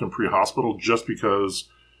that often pre-hospital just because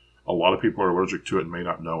a lot of people are allergic to it and may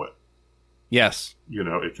not know it. Yes. You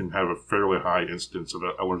know, it can have a fairly high instance of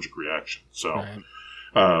an allergic reaction. So,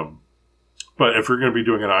 right. But if we're going to be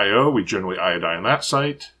doing an IO, we generally iodine that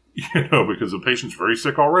site, because the patient's very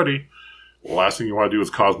sick already. The last thing you want to do is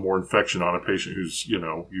cause more infection on a patient who's,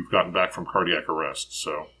 you've gotten back from cardiac arrest.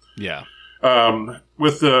 So, yeah.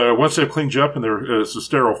 Once they've cleaned you up and it's a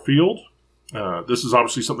sterile field, this is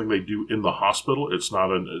obviously something they do in the hospital. This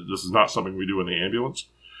is not something we do in the ambulance,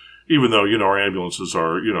 even though, our ambulances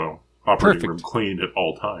are, operating room clean at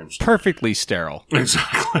all times. Perfectly sterile.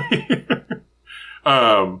 Exactly.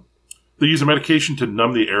 They use a medication to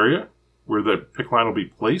numb the area where the PICC line will be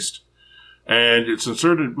placed, and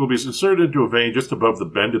will be inserted into a vein just above the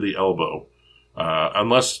bend of the elbow,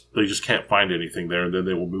 unless they just can't find anything there, and then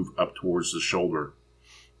they will move up towards the shoulder.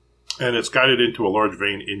 And it's guided into a large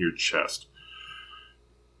vein in your chest.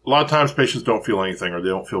 A lot of times patients don't feel anything, or they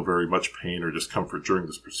don't feel very much pain or discomfort during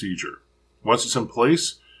this procedure. Once it's in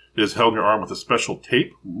place, it is held in your arm with a special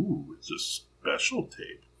tape. Ooh, it's a special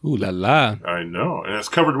tape. Ooh la la. I know. And it's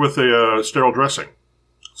covered with a sterile dressing.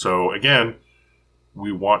 So, again,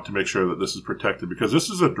 we want to make sure that this is protected because this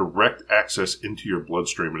is a direct access into your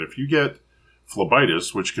bloodstream. And if you get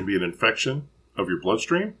phlebitis, which can be an infection of your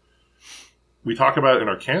bloodstream, we talk about it in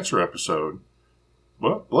our cancer episode,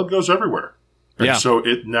 well, blood goes everywhere. And so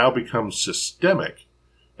it now becomes systemic.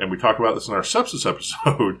 And we talk about this in our sepsis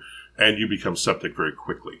episode, and you become septic very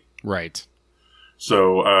quickly. Right.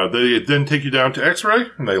 So they then take you down to X-ray,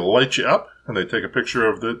 and they light you up, and they take a picture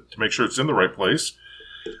of it to make sure it's in the right place.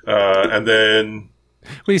 And then...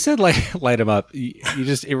 When you said light them up,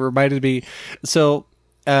 it reminded me... So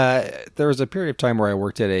there was a period of time where I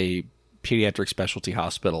worked at a pediatric specialty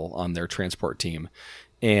hospital on their transport team,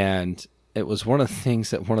 and it was one of the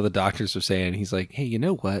things that one of the doctors was saying. He's like, hey, you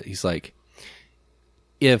know what? He's like,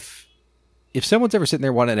 if someone's ever sitting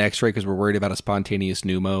there wanting an x-ray because we're worried about a spontaneous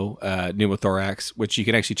pneumothorax, which you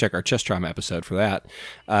can actually check our chest trauma episode for that,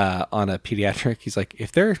 on a pediatric, he's like,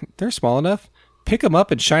 if they're small enough, pick them up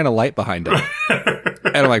and shine a light behind them.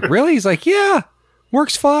 And I'm like, really? He's like, yeah,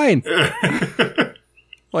 works fine.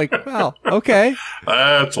 Like, well, okay.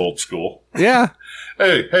 That's old school. Yeah.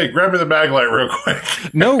 Hey, grab me the mag light real quick.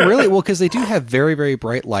 No, really? Well, because they do have very, very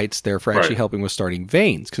bright lights there for actually Right. helping with starting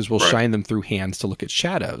veins, because we'll Right. shine them through hands to look at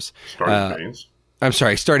shadows. Starting veins. I'm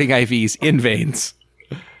sorry, starting IVs in veins.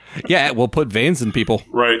 Yeah, we'll put veins in people.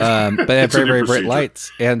 Right. But they have It's a very, new very bright procedure.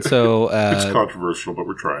 lights. And so... It's controversial, but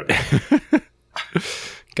we're trying.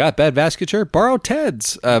 got bad vasculature? Borrow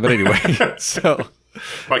Ted's. But anyway, so...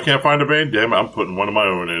 If I can't find a vein, damn it, I'm putting one of my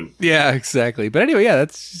own in. Yeah, exactly. But anyway, yeah,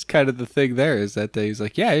 that's just kind of the thing there, is that he's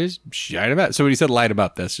like, yeah, just shine them out. So when he said light them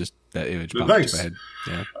up, that's just that image popped Nice. into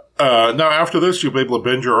my head. Yeah. Now, after this, you'll be able to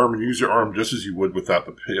bend your arm and use your arm just as you would without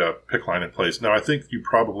the PICC line in place. Now, I think you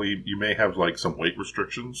may have like some weight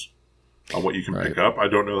restrictions on what you can pick up. I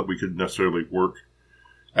don't know that we could necessarily work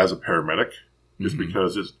as a paramedic, just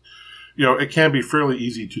because it's, it can be fairly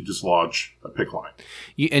easy to dislodge a PICC line.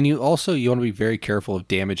 You want to be very careful of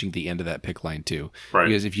damaging the end of that PICC line too. Right.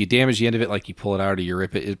 Because if you damage the end of it, like you pull it out or you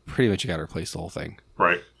rip it, it pretty much you got to replace the whole thing.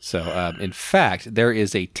 Right. So, in fact, there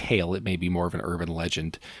is a tale. It may be more of an urban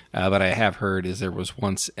legend, but I have heard is there was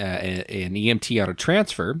once an EMT on a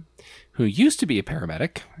transfer who used to be a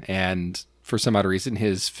paramedic, and for some odd reason,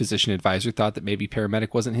 his physician advisor thought that maybe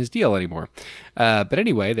paramedic wasn't his deal anymore. But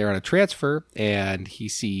anyway, they're on a transfer, and he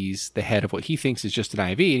sees the head of what he thinks is just an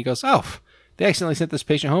IV, and he goes, "Oh, they accidentally sent this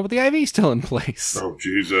patient home, but the IV's still in place." Oh,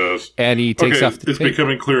 Jesus. And he takes off the It's tape.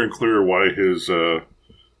 becoming clearer and clearer why his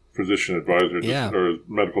physician advisor Yeah. or his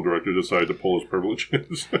medical director decided to pull his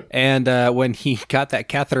privileges. And when he got that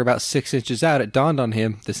catheter about 6 inches out, it dawned on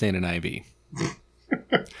him, this ain't an IV.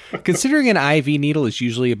 Considering an IV needle is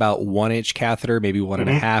usually about 1 inch catheter, maybe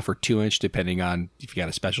 1.5 or 2 inch, depending on if you got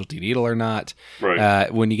a specialty needle or not.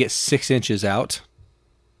 Right. When you get 6 inches out,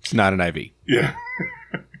 it's not an IV. Yeah.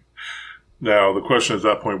 Now, the question is,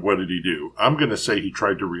 at that point, what did he do? I'm going to say he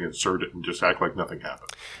tried to reinsert it and just act like nothing happened.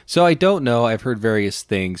 So I don't know. I've heard various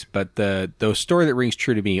things, but the story that rings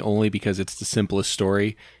true to me, only because it's the simplest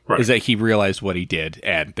story, is that he realized what he did,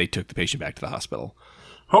 and they took the patient back to the hospital.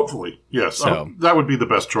 Hopefully, yes. So- That would be the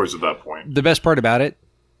best choice at that point. The best part about it,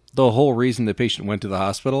 the whole reason the patient went to the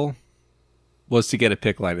hospital was to get a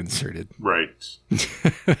PICC line inserted. Right.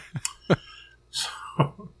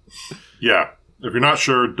 So, yeah. If you're not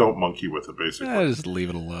sure, don't monkey with it, basically. Just leave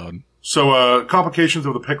it alone. So, complications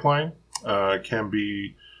of the PICC line can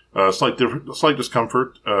be slight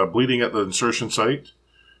discomfort, bleeding at the insertion site.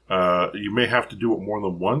 You may have to do it more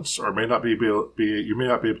than once, or you may not be able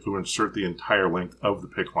to insert the entire length of the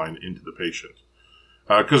PICC line into the patient.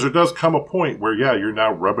 Because there does come a point where, you're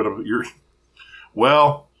now rubbing up.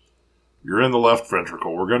 You're in the left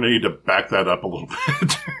ventricle. We're going to need to back that up a little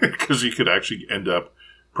bit because you could actually end up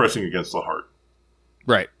pressing against the heart.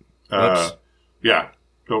 Right. Yeah.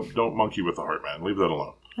 Don't monkey with the heart, man. Leave that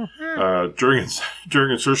alone. During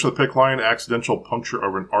insertion of the PICC line, accidental puncture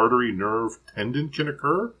of an artery, nerve, tendon can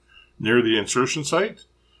occur near the insertion site.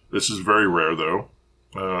 This is very rare, though.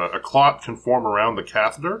 A clot can form around the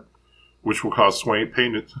catheter, which will cause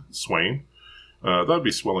pain. That'd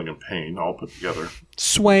be swelling and pain all put together.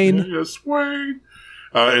 Swain. Yeah, swain.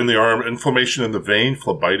 In the arm, inflammation in the vein,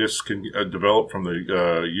 phlebitis can develop from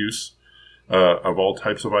the use of all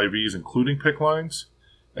types of IVs, including PICC lines,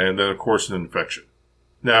 and then, of course, an infection.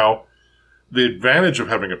 Now, the advantage of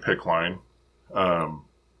having a PICC line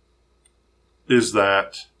is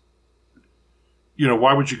that,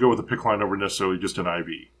 why would you go with a PICC line over necessarily just an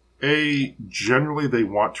IV? Generally they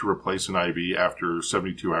want to replace an IV after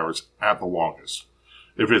 72 hours at the longest.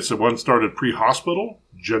 If it's one started pre-hospital,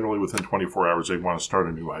 generally within 24 hours they want to start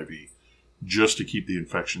a new IV just to keep the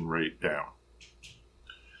infection rate down.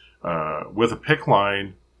 With a PICC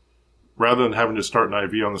line, rather than having to start an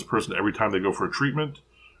IV on this person every time they go for a treatment,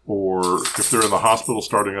 or if they're in the hospital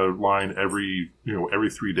starting a line every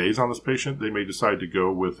 3 days on this patient, they may decide to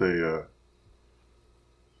go with a...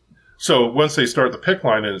 So once they start the PICC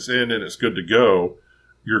line and it's in and it's good to go,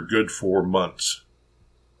 you're good for months.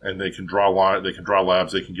 And they can draw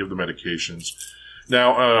labs, they can give the medications.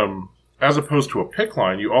 Now, as opposed to a PICC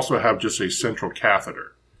line, you also have just a central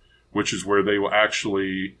catheter, which is where they will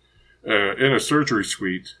actually, in a surgery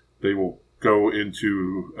suite, they will go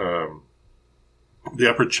into the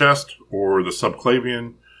upper chest or the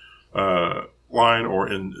subclavian line,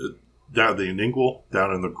 or in down the inguinal,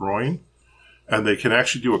 down in the groin. And they can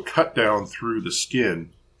actually do a cut down through the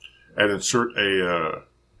skin and insert a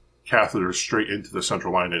catheter straight into the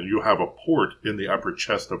central line, and you'll have a port in the upper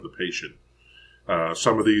chest of the patient.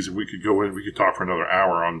 Some of these, we could talk for another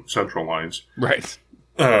hour on central lines. Right.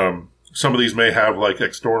 Some of these may have like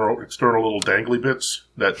external little dangly bits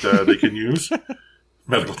that they can use.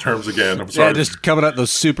 medical terms again. I'm sorry. Yeah, just coming out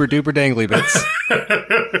those super duper dangly bits.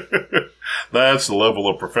 That's the level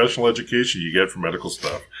of professional education you get from medical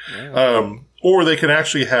stuff. Yeah. Or they can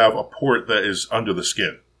actually have a port that is under the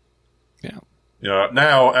skin. Yeah.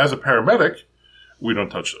 Now, as a paramedic, we don't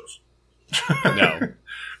touch those. No.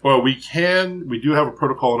 Well, we do have a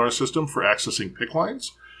protocol in our system for accessing PICC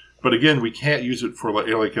lines. But again, we can't use it for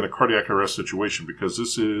like in a cardiac arrest situation because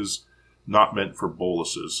this is not meant for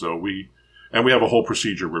boluses. So we have a whole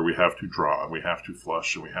procedure where we have to draw and we have to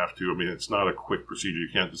flush and it's not a quick procedure. You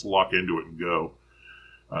can't just lock into it and go.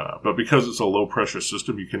 But because it's a low pressure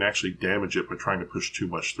system, you can actually damage it by trying to push too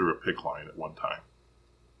much through a PICC line at one time.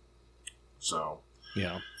 So,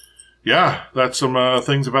 yeah, that's some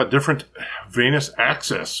things about different venous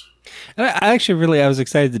access. And I was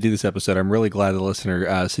excited to do this episode. I'm really glad the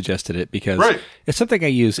listener suggested it because it's something I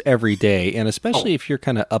use every day. And especially if you're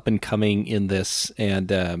kind of up and coming in this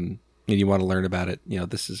and you want to learn about it,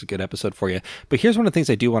 this is a good episode for you. But here's one of the things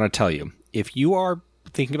I do want to tell you. If you are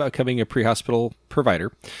thinking about becoming a pre-hospital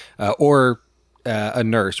provider or a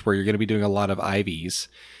nurse where you're going to be doing a lot of IVs,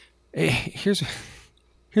 here's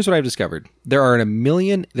what I've discovered. There are a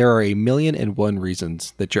million and one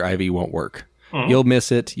reasons that your IV won't work. Mm-hmm. You'll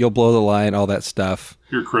miss it. You'll blow the line, all that stuff.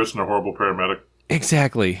 You're Chris and a horrible paramedic.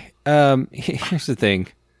 Exactly. Here's the thing.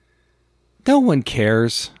 No one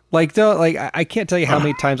cares. I can't tell you how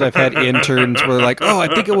many times I've had interns where like, oh,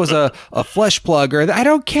 I think it was a flesh plug, or I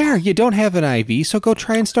don't care. You don't have an IV, so go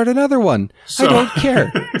try and start another one. I don't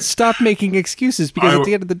care. Stop making excuses because at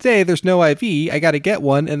the end of the day, there's no IV. I got to get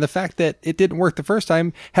one, and the fact that it didn't work the first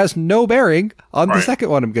time has no bearing on the second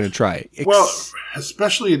one I'm going to try. Well,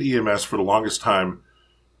 especially in EMS for the longest time,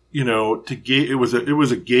 it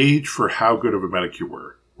was a gauge for how good of a medic you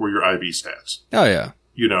were your IV stats. Oh yeah.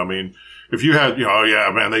 If you had,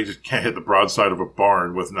 they just can't hit the broadside of a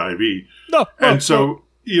barn with an IV. No.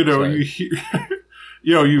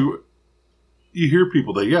 You hear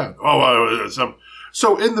people that,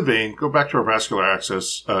 So in the vein, go back to our vascular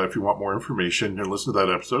access if you want more information and listen to that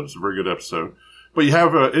episode. It's a very good episode. But you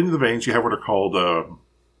have, in the veins, you have what are called,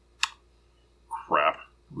 crap.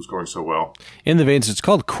 It was going so well. In the veins, it's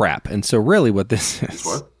called crap. And so really what this is.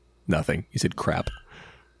 What? Nothing. You said crap.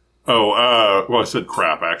 Oh, I said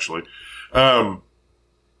crap, actually. The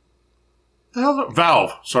hell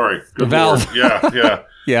valve. Sorry. Good valve. Lord. Yeah.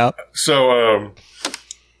 Yeah. So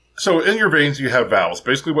in your veins, you have valves.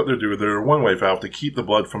 Basically what they're a one-way valve to keep the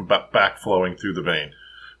blood from back flowing through the vein.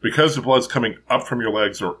 Because the blood's coming up from your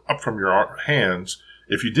legs or up from your hands,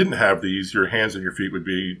 if you didn't have these, your hands and your feet would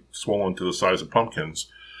be swollen to the size of pumpkins.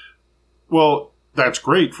 Well, that's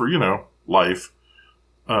great for, life.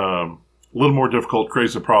 A little more difficult,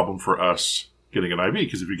 creates a problem for us getting an IV,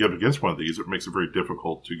 because if you get against one of these, it makes it very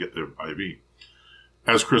difficult to get the IV.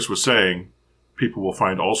 As Chris was saying, people will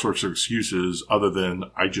find all sorts of excuses other than,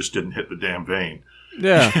 I just didn't hit the damn vein.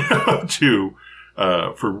 Yeah.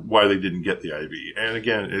 For why they didn't get the IV. And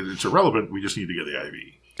again, it's irrelevant. We just need to get the IV.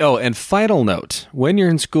 Oh, and final note, when you're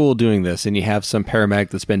in school doing this and you have some paramedic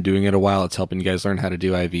that's been doing it a while, it's helping you guys learn how to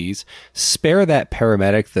do IVs, spare that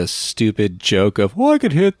paramedic the stupid joke of, I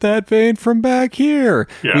could hit that vein from back here.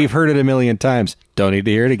 Yeah. We've heard it a million times. Don't need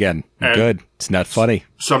to hear it again. Good. It's not funny.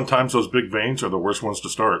 Sometimes those big veins are the worst ones to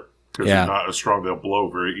start because they're not as strong. They'll blow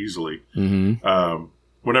very easily. Mm-hmm.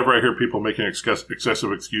 Whenever I hear people making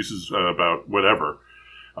excessive excuses about whatever,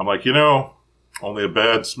 I'm like, only a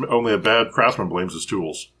bad craftsman blames his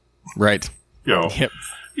tools. Right. Yep.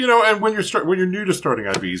 And when you're new to starting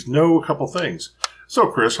IVs, know a couple things.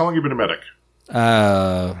 So, Chris, how long have you been a medic?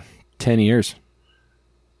 10 years.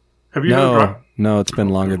 Have you No, it's been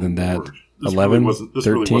longer than that. 11,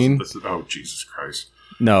 13? Oh, Jesus Christ.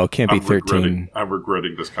 No, it can't be 13. I'm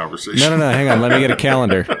regretting this conversation. No, hang on. Let me get a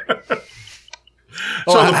calendar.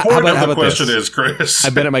 So the point of the question is, Chris.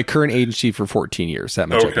 I've been at my current agency for 14 years. That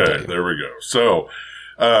much I can tell you. There we go. So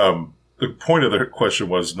the point of the question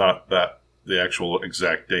was not the actual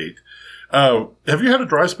exact date. Have you had a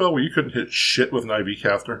dry spell where you couldn't hit shit with an IV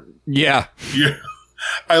catheter? Yeah. Yeah.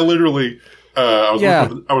 I literally, I was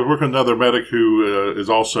working with another medic who is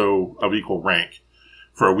also of equal rank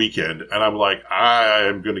for a weekend. And I'm like, I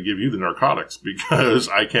am going to give you the narcotics because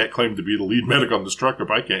I can't claim to be the lead medic on this truck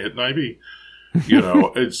if I can't hit an IV.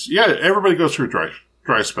 Everybody goes through a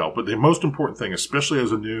dry spell, but the most important thing, especially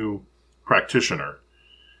as a new practitioner,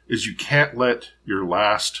 is you can't let your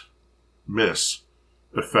last miss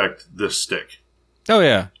affect this stick. Oh,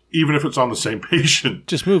 yeah. Even if it's on the same patient.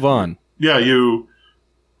 Just move on. Yeah,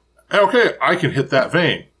 I can hit that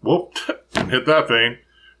vein. Whoop, can hit that vein.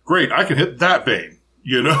 Great, I can hit that vein.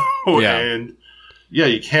 Yeah. And,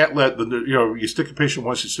 you can't let you stick a patient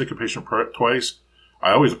once, you stick a patient twice.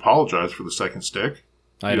 I always apologize for the second stick.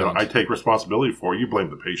 I take responsibility for it. You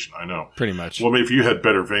blame the patient, I know. Pretty much. Well, maybe if you had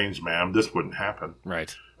better veins, ma'am, this wouldn't happen.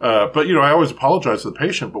 Right. But, I always apologize to the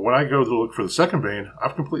patient, but when I go to look for the second vein,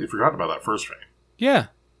 I've completely forgotten about that first vein. Yeah.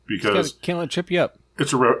 Because can't let it trip you up.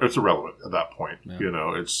 It's irrelevant at that point.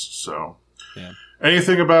 Yeah. It's so. Yeah.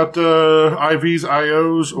 Anything about IVs,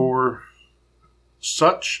 IOs, or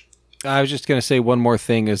such? I was just going to say one more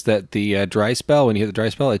thing is that the dry spell, when you hit the dry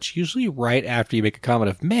spell, it's usually right after you make a comment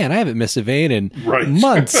of, man, I haven't missed a vein in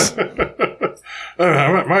months.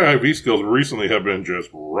 My IV skills recently have been just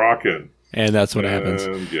rocking. And that's what happens.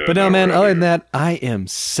 Yeah, but no, man, other than that, I am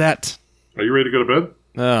set. Are you ready to go to bed?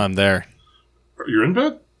 Oh, I'm there. You're in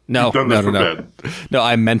bed? No, no. Bed. No,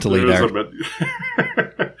 I'm mentally there.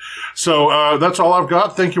 So that's all I've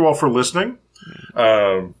got. Thank you all for listening.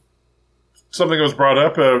 Something that was brought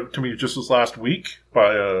up to me just this last week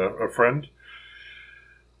by a friend.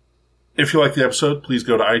 If you like the episode, please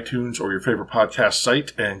go to iTunes or your favorite podcast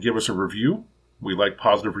site and give us a review. We like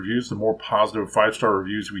positive reviews. The more positive 5-star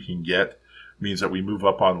reviews we can get means that we move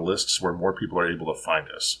up on lists where more people are able to find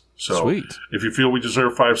us. So Sweet. If you feel we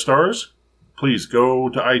deserve 5 stars, please go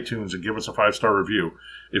to iTunes and give us a 5-star review.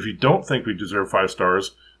 If you don't think we deserve 5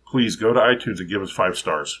 stars, please go to iTunes and give us 5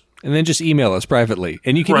 stars. And then just email us privately.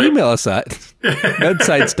 And you can email us at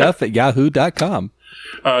medsidestuff@yahoo.com.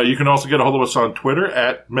 You can also get a hold of us on Twitter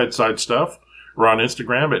at medsidestuff. We're on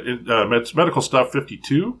Instagram at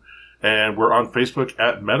medicalstuff52. And we're on Facebook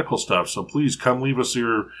at Medical Stuff. So please come leave us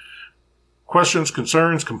your questions,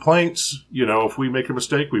 concerns, complaints. If we make a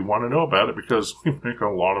mistake, we want to know about it because we make a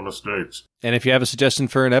lot of mistakes. And if you have a suggestion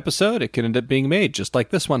for an episode, it can end up being made, just like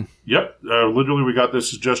this one. Yep. Literally, we got this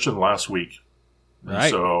suggestion last week. Right.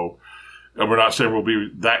 So, and we're not saying we'll be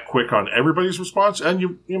that quick on everybody's response.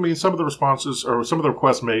 And some of the responses or some of the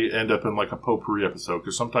requests may end up in like a potpourri episode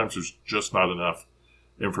because sometimes there's just not enough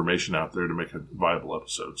information out there to make a viable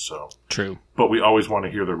episode. So true. But we always want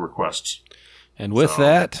to hear the requests. And with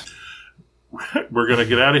that, we're going to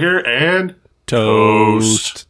get out of here and toast.